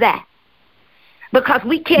tell you that. Because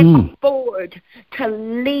we can't afford to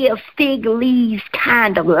live fig leaves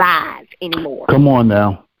kind of lives anymore. Come on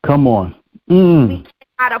now. Come on. We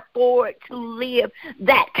cannot afford to live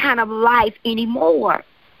that kind of life anymore.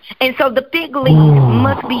 And so the fig leaves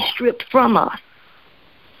must be stripped from us.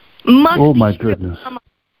 My goodness.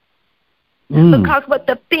 Because what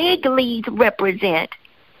the fig leaves represent,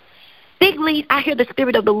 fig leaves, I hear the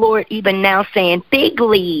Spirit of the Lord even now saying, fig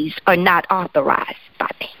leaves are not authorized by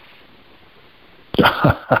me.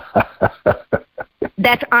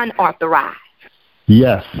 That's unauthorized.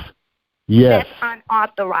 Yes. That's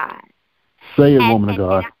unauthorized. Say it, woman of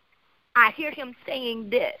God. I hear him saying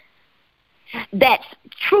this, that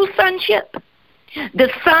true sonship,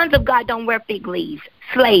 the sons of God don't wear fig leaves.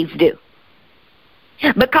 Slaves do.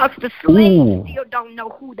 Because the slaves still don't know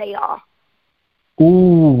who they are.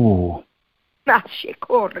 The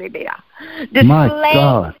My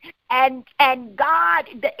God. And God,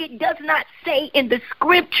 it does not say in the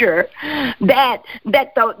scripture that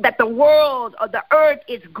the world or the earth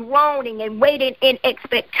is groaning and waiting in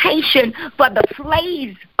expectation for the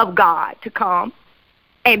slaves of God to come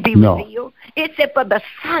and be revealed. It said for the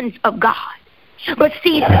sons of God. But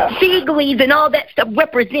see, fig leaves and all that stuff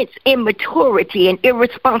represents immaturity and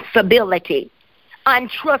irresponsibility,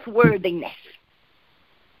 untrustworthiness.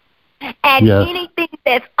 And anything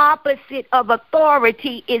that's opposite of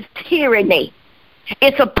authority is tyranny.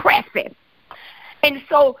 It's oppressive. And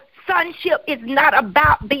so sonship is not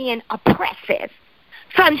about being oppressive.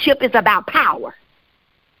 Sonship is about power.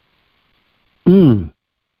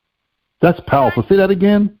 That's powerful. Say that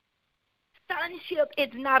again. Sonship is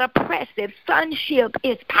not oppressive. Sonship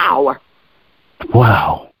is power.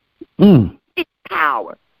 Wow. It's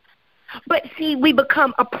power. But see, we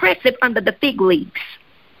become oppressive under the fig leaves.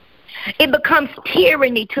 It becomes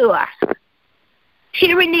tyranny to us.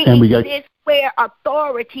 Tyranny exists where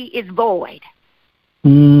authority is void.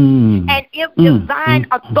 And if divine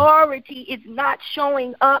authority is not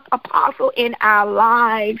showing up, Apostle, in our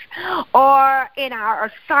lives or in our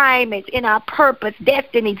assignments, in our purpose,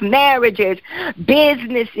 destinies, marriages,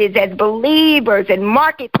 businesses, as believers and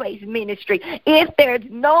marketplace ministry, if there's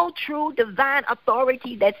no true divine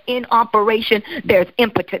authority that's in operation, there's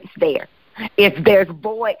impotence there. If there's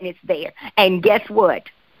voidness there. And guess what?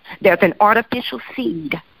 There's an artificial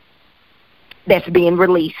seed that's being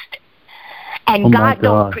released. And God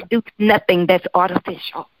don't produce nothing that's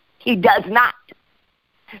artificial. He does not.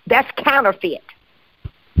 That's counterfeit.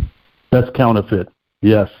 That's counterfeit.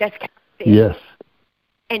 Yes. That's counterfeit. Yes.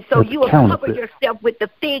 And so you have covered yourself with the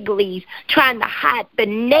fig leaves, trying to hide the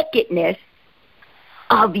nakedness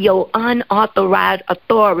of your unauthorized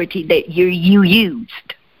authority that you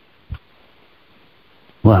used.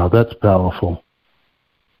 Wow, that's powerful.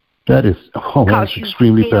 That is, that's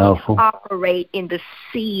extremely powerful. Operate in the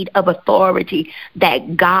seed of authority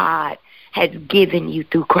that God has given you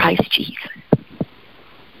through Christ Jesus.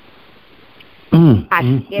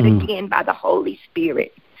 I said again by the Holy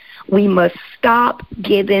Spirit, we must stop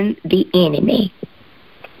giving the enemy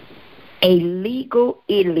a illegal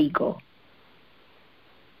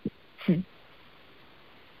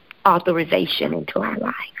authorization into our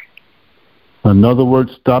life. In other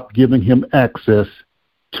words, stop giving him access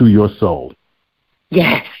to your soul.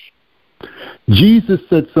 Yes. Jesus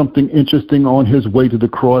said something interesting on his way to the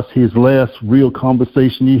cross, his last real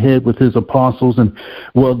conversation he had with his apostles and,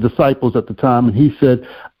 disciples at the time. And he said,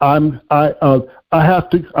 I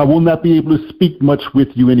will not be able to speak much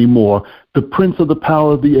with you anymore. The prince of the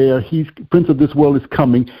power of the air, prince of this world is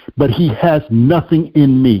coming, but he has nothing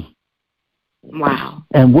in me. Wow.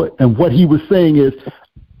 And what he was saying is,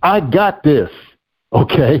 I got this,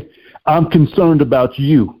 okay? I'm concerned about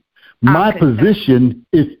you. My position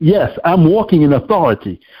is, yes, I'm walking in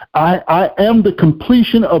authority. I am the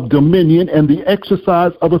completion of dominion and the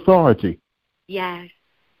exercise of authority. Yes.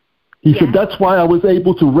 He said, that's why I was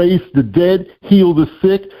able to raise the dead, heal the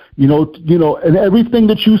sick, and everything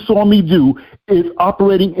that you saw me do is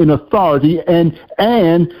operating in authority and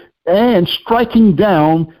striking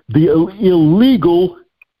down the illegal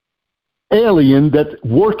alien that's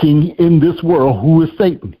working in this world, who is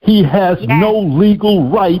Satan. He has no legal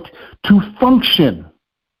right to function.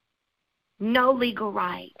 No legal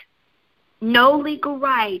right. No legal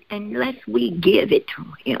right unless we give it to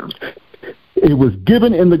him. It was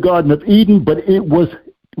given in the Garden of Eden, but it was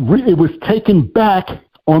taken back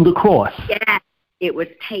on the cross. Yes, it was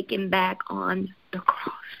taken back on the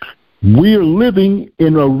cross. We're living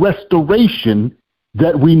in a restoration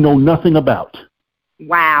that we know nothing about.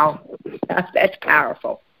 Wow, that's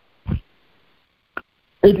powerful.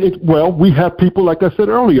 We have people, like I said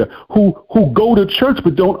earlier, who go to church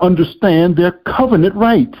but don't understand their covenant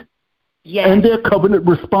right and their covenant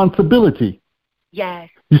responsibility. Yes.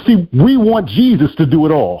 You see, we want Jesus to do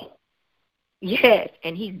it all. Yes,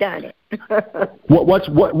 and he's done it.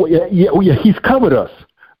 He's covered us.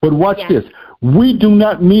 But watch this. We do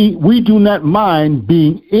not mind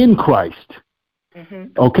being in Christ.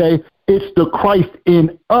 Okay? It's the Christ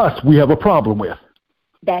in us we have a problem with.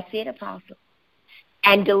 That's it, Apostle.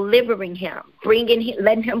 And delivering him,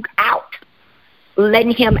 letting him out.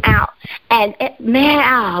 Letting him out. And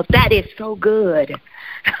man, that is so good.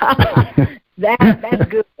 That's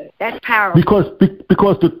good. That's powerful.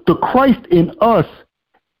 Because the Christ in us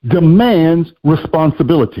demands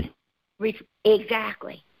responsibility.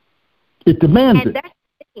 Exactly. It demands and that's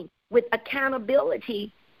the thing. With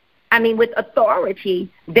accountability, with authority,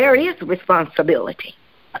 there is responsibility.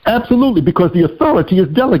 Absolutely, because the authority is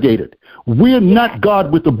delegated. We're not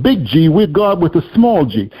God with a big G, we're God with a small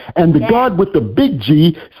g. And the God with the big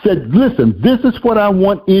G said, listen, this is what I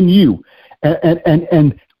want in you.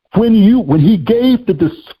 And when he gave the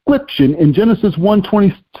description in Genesis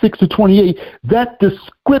 1:26-28, that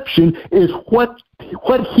description is what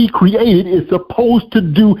he created is supposed to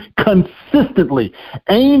do consistently.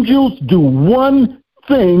 Angels do one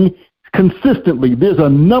thing consistently. There's a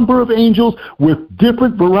number of angels with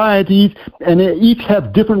different varieties, and they each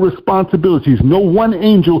have different responsibilities. No one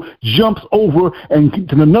angel jumps over and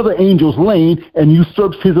to another angel's lane and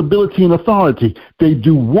usurps his ability and authority. They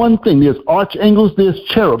do one thing. There's archangels, there's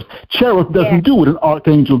cherubs. Cherub doesn't do what an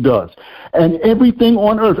archangel does. And everything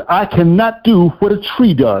on earth, I cannot do what a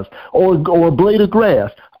tree does or a blade of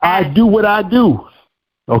grass. I do what I do.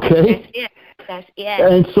 Okay? That's it.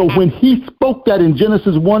 And so when he spoke that in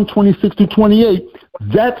Genesis 1:26-28,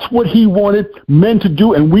 that's what he wanted men to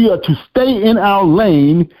do, and we are to stay in our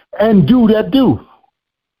lane and do that do.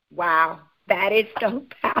 Wow, that is so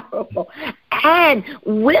powerful. And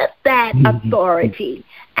with that authority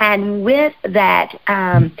and with that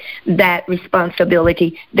that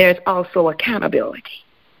responsibility, there's also accountability.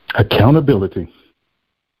 Accountability.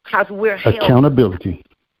 Because we're held accountability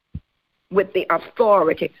with the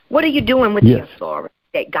authority. What are you doing with the authority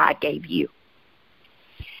that God gave you?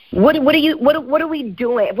 What are we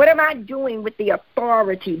doing? What am I doing with the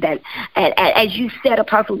authority that, as you said,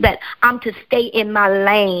 Apostle, that I'm to stay in my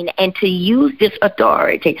lane and to use this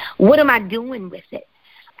authority? What am I doing with it?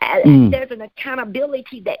 There's an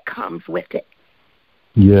accountability that comes with it.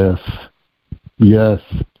 Yes. Yes.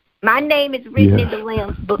 My name is written in the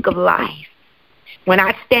Lamb's Book of Life. When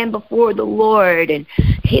I stand before the Lord and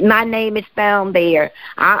my name is found there,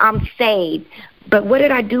 I'm saved. But what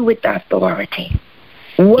did I do with the authority?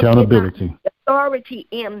 Accountability. Authority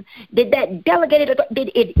did that delegated?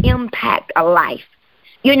 Did it impact a life?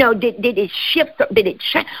 You know, did it shift? Did it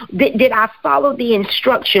change? Did I follow the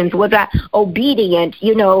instructions? Was I obedient?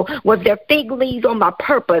 You know, was there fig leaves on my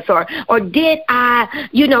purpose, or did I,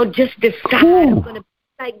 just decide I'm going to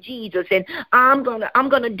like Jesus, and I'm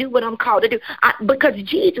gonna do what I'm called to do, because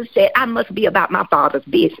Jesus said I must be about my Father's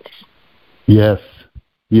business. Yes.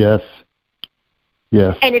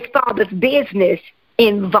 And his Father's business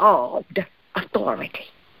involved authority.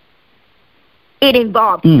 It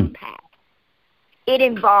involved impact. It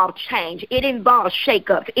involved change. It involved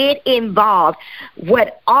shakeups. It involved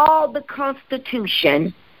what all the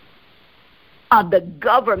Constitution of the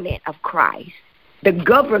government of Christ, the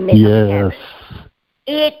government of heaven.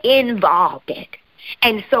 It involved it.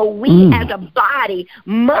 And so we as a body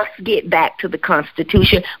must get back to the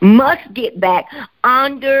Constitution, must get back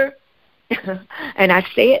under, and I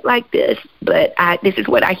say it like this, but this is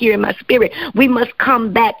what I hear in my spirit. We must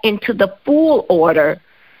come back into the full order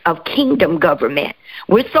of kingdom government.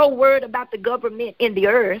 We're so worried about the government in the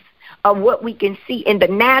earth, of what we can see in the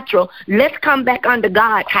natural. Let's come back under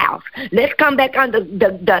God's house. Let's come back under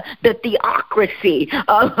the theocracy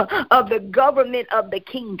of the government of the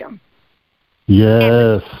kingdom.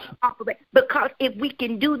 Yes. Because if we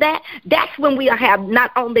can do that, that's when we'll have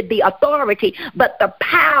not only the authority, but the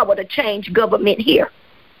power to change government here.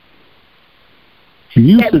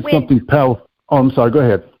 You said something powerful. Oh, I'm sorry. Go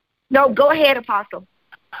ahead. No, go ahead, Apostle.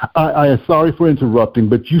 I am sorry for interrupting,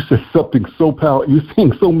 but you said something so powerful. You're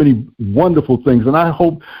saying so many wonderful things, and I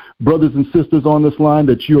hope, brothers and sisters on this line,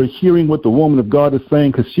 that you are hearing what the woman of God is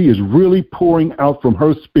saying, because she is really pouring out from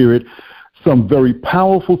her spirit some very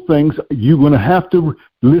powerful things. You're going to have to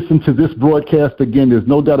listen to this broadcast again. There's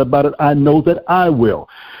no doubt about it. I know that I will.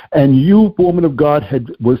 And you, woman of God,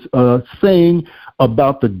 was saying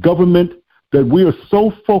about the government, that we are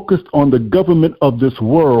so focused on the government of this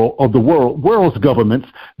world, world's governments,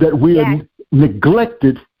 that we are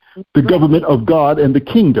neglected the government of God and the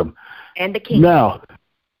kingdom. Now,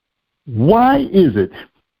 why is it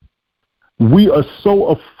we are so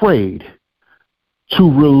afraid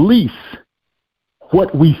to release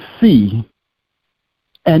what we see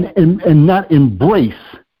and not embrace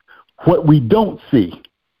what we don't see?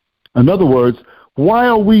 In other words, why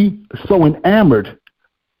are we so enamored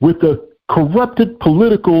with the corrupted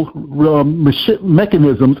political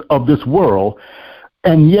mechanisms of this world,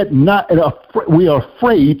 and yet we are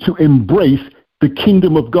afraid to embrace the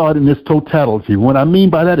kingdom of God in its totality? What I mean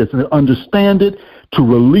by that is to understand it, to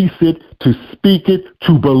release it, to speak it,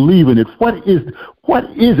 to believe in it. What is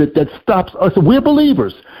it that stops us? We're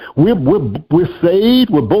believers. We're saved.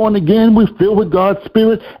 We're born again. We're filled with God's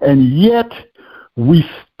Spirit, and yet we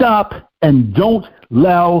stop and don't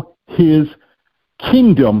allow His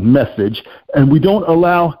kingdom message, and we don't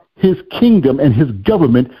allow His kingdom and His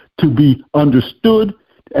government to be understood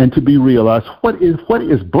and to be realized. What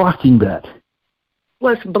is blocking that?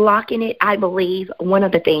 What's blocking it, I believe, one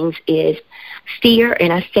of the things is fear,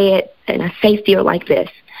 and I say fear like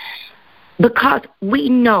this, because we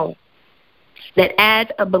know that as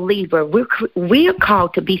a believer, we're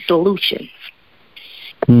called to be solutions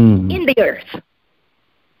in the earth.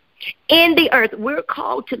 In the earth, we're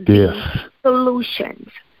called to be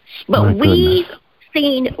solutions. But we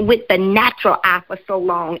seen with the natural eye for so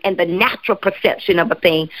long and the natural perception of a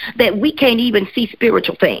thing that we can't even see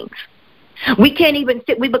spiritual things. We can't even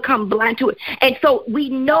sit. We become blind to it. And so we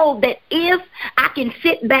know that if I can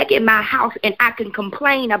sit back in my house and I can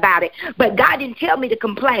complain about it, but God didn't tell me to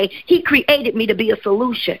complain. He created me to be a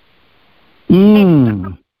solution.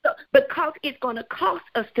 And so, because it's going to cost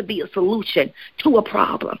us to be a solution to a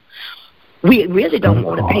problem, we really don't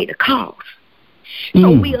want to pay the cost.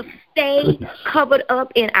 So we'll stay covered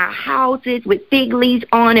up in our houses with fig leaves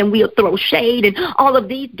on, and we'll throw shade and all of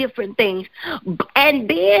these different things. And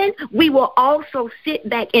then we will also sit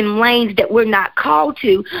back in lanes that we're not called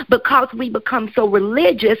to because we become so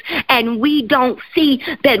religious and we don't see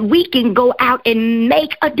that we can go out and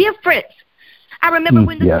make a difference. I remember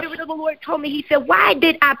when the Spirit of the Lord told me, he said, why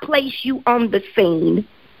did I place you on the scene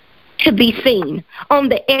to be seen, on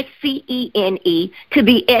the SCENE to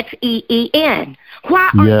be SEEN? Why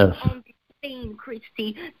are you on the scene,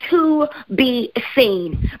 Christy, to be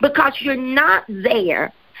seen? Because you're not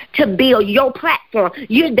there to build your platform.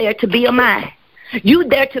 You're there to be a mind. You're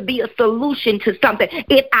there to be a solution to something.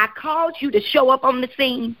 If I called you to show up on the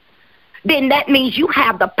scene, then that means you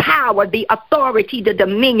have the power, the authority, the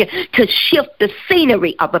dominion to shift the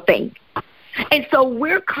scenery of a thing. And so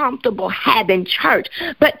we're comfortable having church.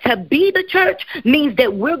 But to be the church means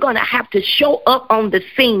that we're going to have to show up on the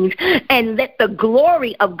scenes and let the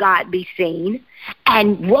glory of God be seen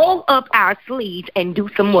and roll up our sleeves and do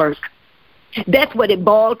some work. That's what it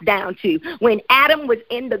boils down to. When Adam was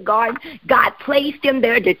in the garden, God placed him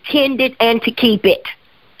there to tend it and to keep it.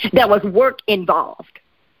 There was work involved.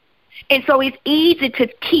 And so it's easy to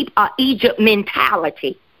keep an Egypt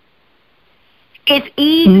mentality. It's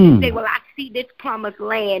easy to say, well, I see this promised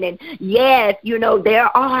land, and yes, you know, there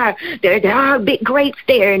are big grapes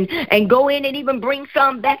there, and go in and even bring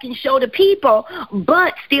some back and show the people,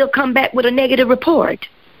 but still come back with a negative report.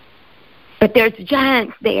 But there's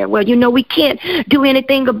giants there. Well, you know, we can't do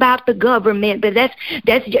anything about the government, but that's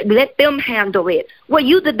just, let them handle it. Well,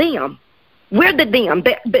 you the them. We're the them.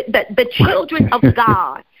 The children of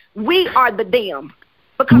God. We are the them.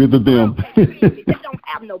 Because we're the them. They don't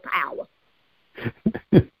have no power.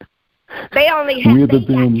 They only have got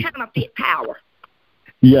counterfeit power.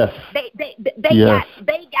 Yes.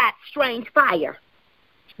 They got strange fire.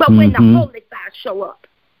 But when the Holy Fire show up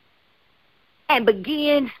and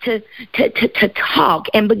begins to talk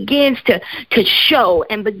and begins to show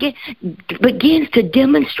and begins to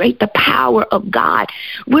demonstrate the power of God,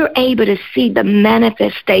 we're able to see the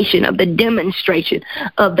manifestation of the demonstration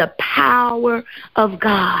of the power of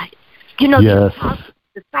God. You know, the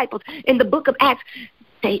disciples in the book of Acts,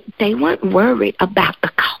 they weren't worried about the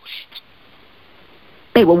cost.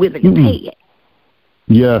 They were willing to pay it.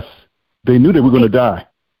 Yes. They knew they were going to die.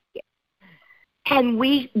 And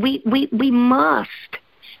we must,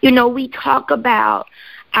 you know, we talk about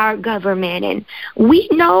our government, and we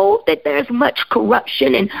know that there's much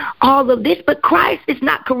corruption and all of this, but Christ is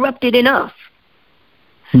not corrupted in us.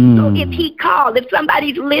 So if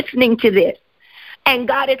somebody's listening to this, and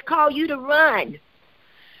God has called you to run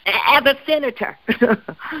as a senator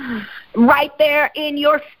right there in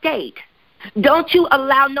your state, don't you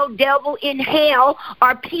allow no devil in hell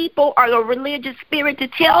or people or a religious spirit to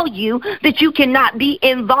tell you that you cannot be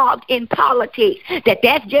involved in politics,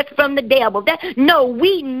 that's just from the devil. No,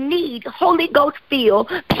 we need Holy Ghost filled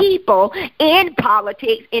people in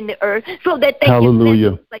politics in the earth so that they can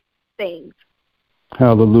legislate things.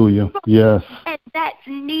 Hallelujah. Yes. And that's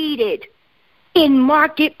needed in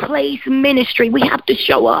marketplace ministry. We have to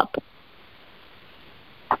show up.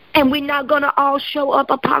 And we're not going to all show up,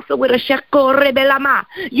 Apostle, with a shako rebelama.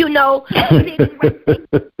 You know,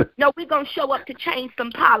 no, we're going to show up to change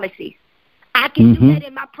some policies. I can do that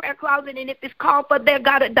in my prayer closet, and if it's called for there,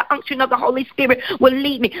 God, the unction of the Holy Spirit will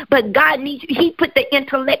lead me. But God needs you. He put the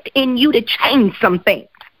intellect in you to change something.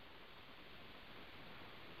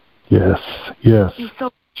 Yes, yes. And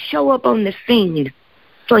so show up on the scene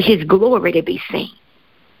for His glory to be seen.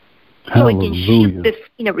 Hallelujah. So it can shift the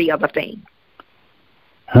scenery of a thing.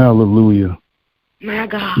 Hallelujah. My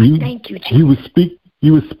God, thank you, Jesus.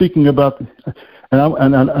 You were speaking about,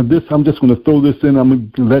 and this, I'm just going to throw this in. I'm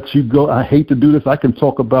going to let you go. I hate to do this. I can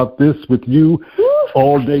talk about this with you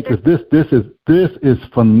all day because this is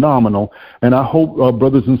phenomenal. And I hope,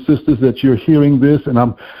 brothers and sisters, that you're hearing this. And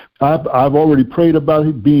I've already prayed about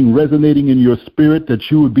it being resonating in your spirit, that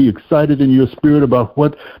you would be excited in your spirit about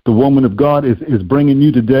what the woman of God is bringing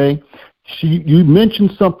you today. You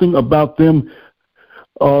mentioned something about them.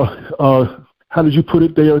 How did you put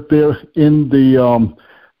it? They're in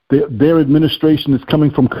their administration is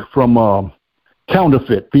coming from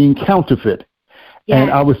counterfeit, being counterfeit, And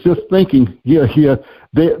I was just thinking,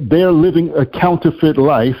 they're living a counterfeit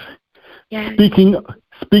life, speaking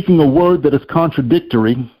a word that is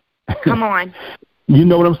contradictory. Come on. You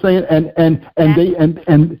know what I'm saying?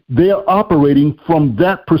 And they're operating from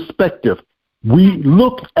that perspective. We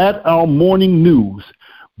look at our morning news.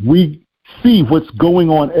 We see what's going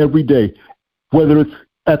on every day, whether it's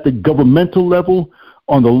at the governmental level,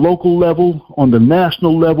 on the local level, on the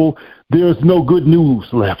national level. There's no good news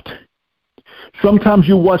left. Sometimes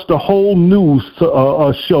you watch the whole news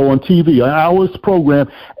show on TV, an hour's program,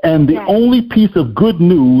 and the only piece of good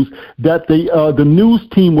news that the news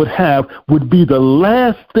team would have would be the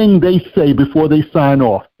last thing they say before they sign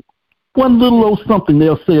off. One little old something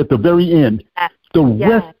they'll say at the very end. The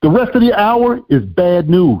rest of the hour is bad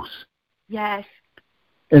news. Yes.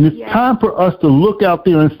 And it's time for us to look out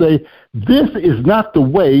there and say, this is not the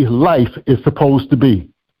way life is supposed to be.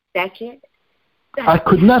 That's it. I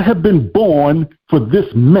could not have been born for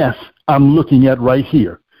this mess I'm looking at right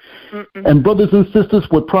here. And brothers and sisters,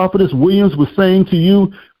 what Prophetess Williams was saying to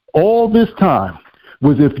you all this time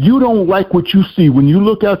was, if you don't like what you see when you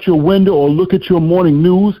look out your window or look at your morning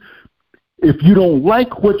news, if you don't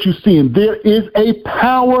like what you see, and there is a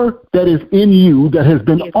power that is in you that has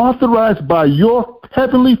been authorized by your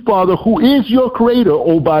Heavenly Father, who is your Creator,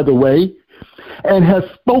 oh, by the way, and has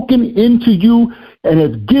spoken into you and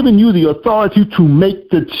has given you the authority to make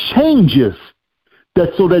the changes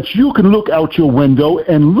so that you can look out your window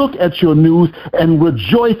and look at your news and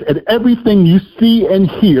rejoice at everything you see and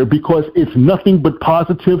hear, because it's nothing but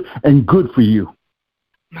positive and good for you.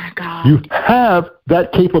 My God. You have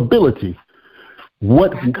that capability.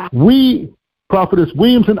 What we, Prophetess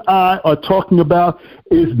Williams and I, are talking about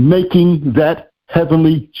is making that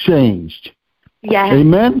heavenly change. Yes.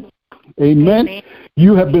 Amen? Amen.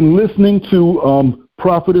 You have been listening to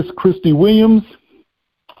Prophetess Christy Williams,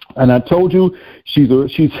 and I told you she's a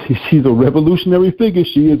revolutionary figure.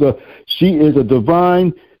 She is a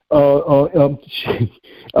divine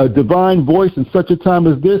a divine voice in such a time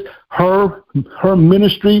as this. Her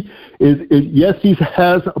ministry is yes, he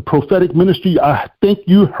has a prophetic ministry. I think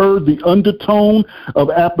you heard the undertone of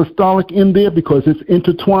apostolic in there, because it's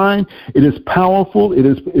intertwined. It is powerful.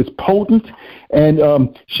 It's potent, and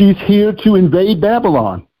she's here to invade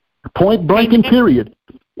Babylon, point blank and period.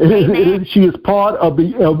 She is part of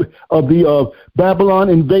the Babylon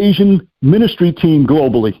invasion ministry team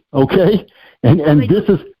globally. Okay. And this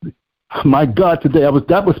is, my God, today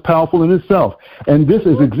that was powerful in itself. And this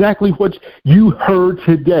is exactly what you heard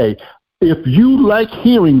today. If you like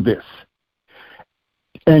hearing this,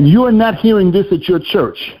 and you're not hearing this at your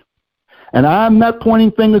church, and I'm not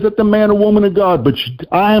pointing fingers at the man or woman of God, but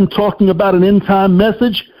I am talking about an end-time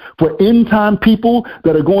message for end-time people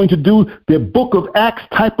that are going to do their Book of Acts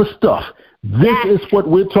type of stuff. This is what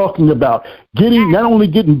we're talking about. Not only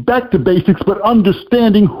getting back to basics, but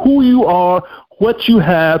understanding who you are, what you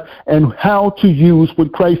have, and how to use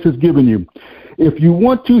what Christ has given you. If you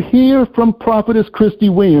want to hear from Prophetess Christy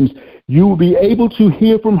Williams, you will be able to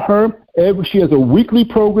hear from her. She has a weekly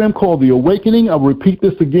program called The Awakening. I'll repeat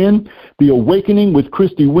this again. The Awakening with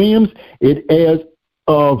Christy Williams. It airs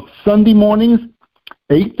Sunday mornings,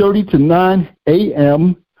 8:30 to 9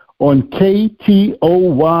 a.m. on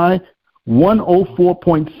KTOY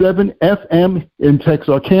 104.7 FM in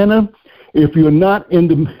Texarkana. If you're not in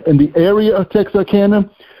the area of Texarkana,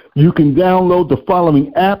 you can download the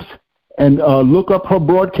following apps and look up her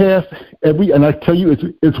broadcast and I tell you,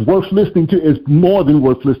 it's worth listening to. It's more than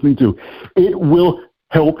worth listening to. It will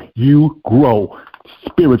help you grow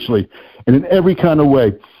spiritually and in every kind of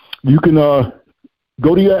way. You can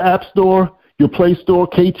go to your app store, your Play Store,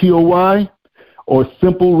 KTOY, or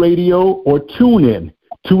Simple Radio, or TuneIn.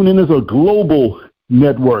 TuneIn is a global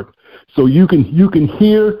network, so you can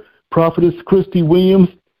hear Prophetess Christy Williams,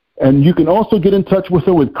 and you can also get in touch with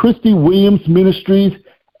her with Christy Williams Ministries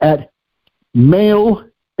at mail.com.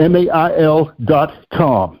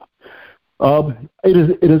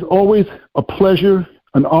 It is always a pleasure,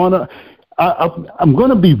 an honor. I'm going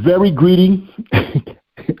to be very greedy.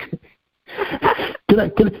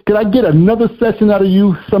 Can I get another session out of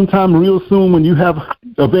you sometime real soon when you have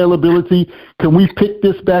availability? Can we pick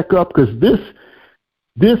this back up? Because this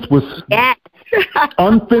was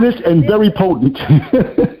unfinished and very potent.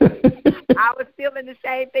 I was feeling the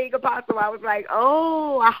same thing, Apostle. I was like,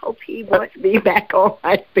 I hope he wants me back on.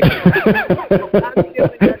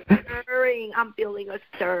 I'm feeling a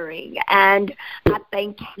stirring. And I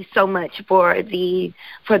thank you so much for the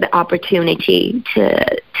opportunity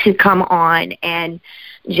to come on and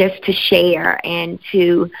just to share and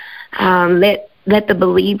to let the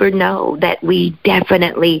believer know that we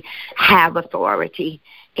definitely have authority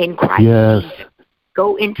in Christ. Yes.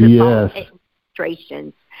 go into false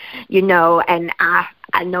administrations, you know, and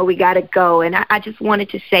I know we got to go. And I just wanted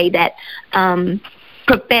to say that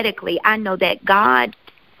prophetically, I know that God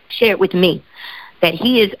shared with me that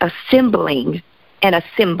he is assembling an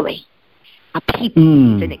assembly. A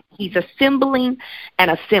people. He's assembling an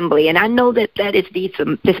assembly. And I know that is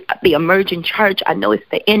the emerging church. I know it's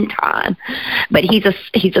the end time. But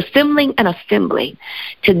he's assembling an assembly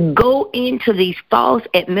to go into these false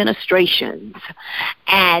administrations.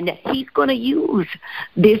 And he's going to use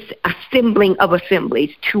this assembling of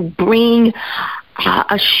assemblies to bring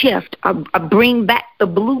a shift, bring back the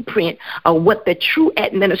blueprint of what the true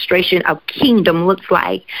administration of kingdom looks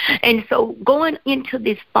like. And so going into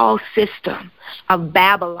this false system of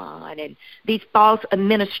Babylon and these false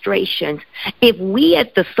administrations, if we as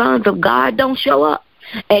the sons of God don't show up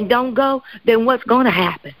and don't go, then what's going to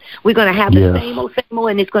happen? We're going to have the same old,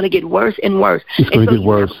 and it's going to get worse and worse. It's going to get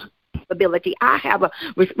worse. I have a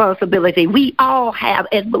responsibility. We all have,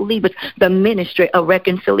 as believers, the ministry of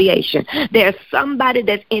reconciliation. There's somebody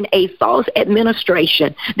that's in a false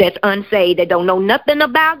administration that's unsaved, that don't know nothing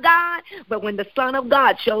about God, but when the Son of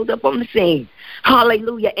God shows up on the scene,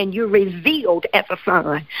 hallelujah, and you're revealed as a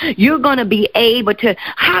son, you're going to be able to,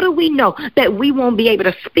 how do we know that we won't be able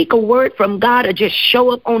to speak a word from God or just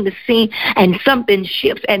show up on the scene and something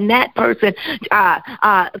shifts and that person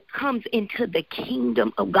comes into the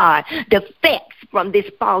kingdom of God? Defects from this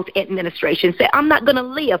false administration. Say, I'm not going to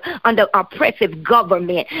live under oppressive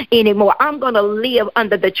government anymore. I'm going to live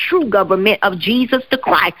under the true government of Jesus the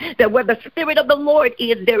Christ, that where the Spirit of the Lord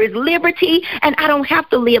is, there is liberty, and I don't have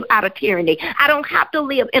to live out of tyranny. I don't have to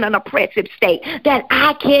live in an oppressive state, that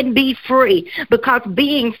I can be free, because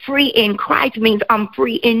being free in Christ means I'm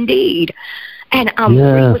free indeed. And I'm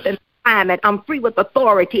free with an assignment. I'm free with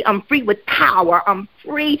authority. I'm free with power. I'm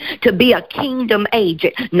free to be a kingdom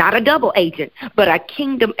agent, not a double agent, but a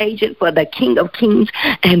kingdom agent for the King of Kings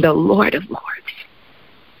and the Lord of Lords.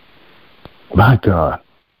 My God.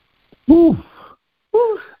 Woo.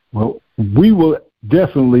 Woo. Well, we will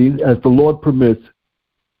definitely, as the Lord permits,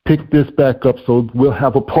 pick this back up, so we'll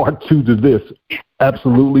have a part 2 to this.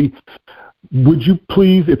 Absolutely. Would you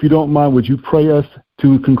please, if you don't mind, would you pray us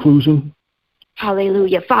to conclusion?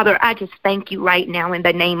 Hallelujah. Father, I just thank you right now in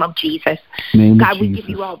the name of Jesus. God, we give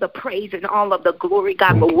you all the praise and all of the glory,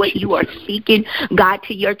 God, for what you are speaking, God,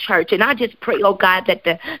 to your church. And I just pray, oh God, that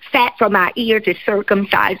the fat from our ears is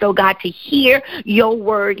circumcised, oh God, to hear your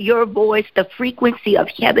word, your voice, the frequency of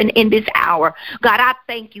heaven in this hour. God, I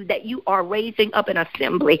thank you that you are raising up an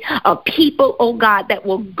assembly of people, oh God, that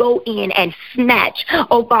will go in and snatch,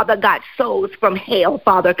 oh Father God, souls from hell,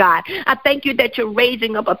 Father God. I thank you that you're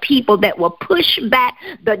raising up a people that will push back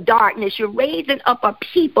the darkness. You're raising up a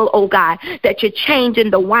people, oh God, that you're changing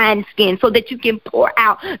the wineskin so that you can pour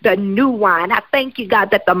out the new wine. I thank you,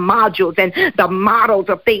 God, that the modules and the models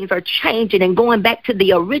of things are changing and going back to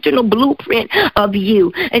the original blueprint of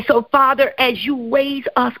you. And so, Father, as you raise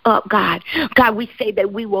us up, God, we say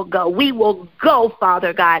that we will go. We will go,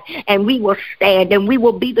 Father God, and we will stand, and we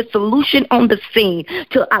will be the solution on the scene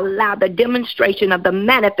to allow the demonstration of the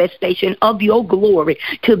manifestation of your glory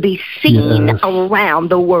to be seen around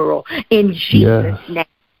the world. In Jesus' name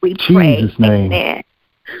we pray. Jesus' name. Amen.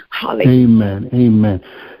 Hallelujah. Amen. Amen.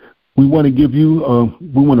 We want to give you,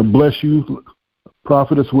 we want to bless you,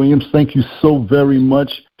 Prophetess Williams. Thank you so very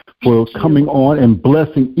much for coming on and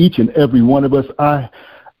blessing each and every one of us.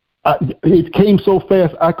 It came so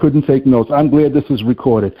fast I couldn't take notes. I'm glad this is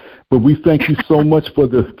recorded. But we thank you so much for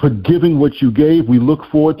giving what you gave. We look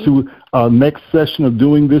forward to our next session of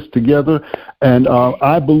doing this together. And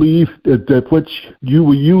I believe that what you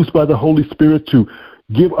were used by the Holy Spirit to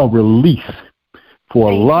give a release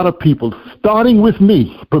for a lot of people, starting with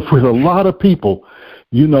me, but for a lot of people,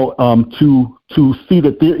 to see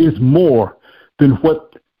that there is more than what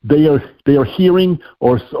they are hearing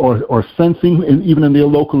or sensing, and even in their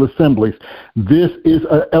local assemblies. This is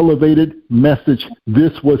an elevated message.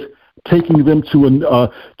 This was taking them to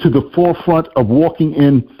the forefront of walking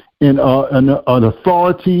in an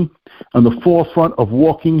authority, on the forefront of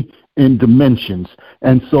walking in dimensions.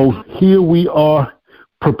 And so here we are,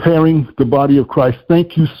 preparing the body of Christ.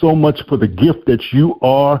 Thank you so much for the gift that you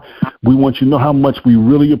are. We want you to know how much we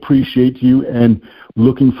really appreciate you, and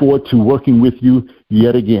looking forward to working with you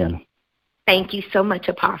yet again. Thank you so much,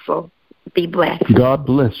 Apostle. Be blessed. God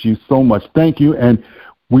bless you so much. Thank you. And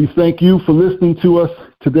we thank you for listening to us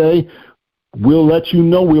today. We'll let you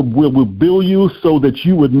know. We'll bill you so that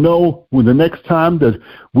you would know when the next time that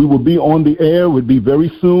we will be on the air would be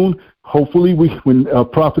very soon. Hopefully, when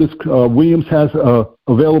Prophetess Williams has an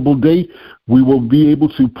available date, we will be able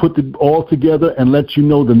to put it all together and let you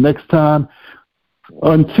know the next time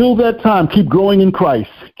Until that time, keep growing in Christ.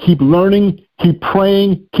 Keep learning, keep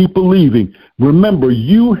praying, keep believing. Remember,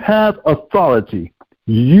 you have authority.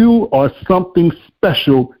 You are something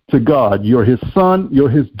special to God. You're his son, you're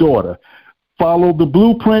his daughter. Follow the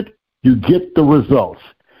blueprint, you get the results.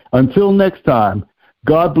 Until next time,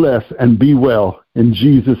 God bless and be well in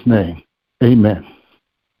Jesus' name. Amen.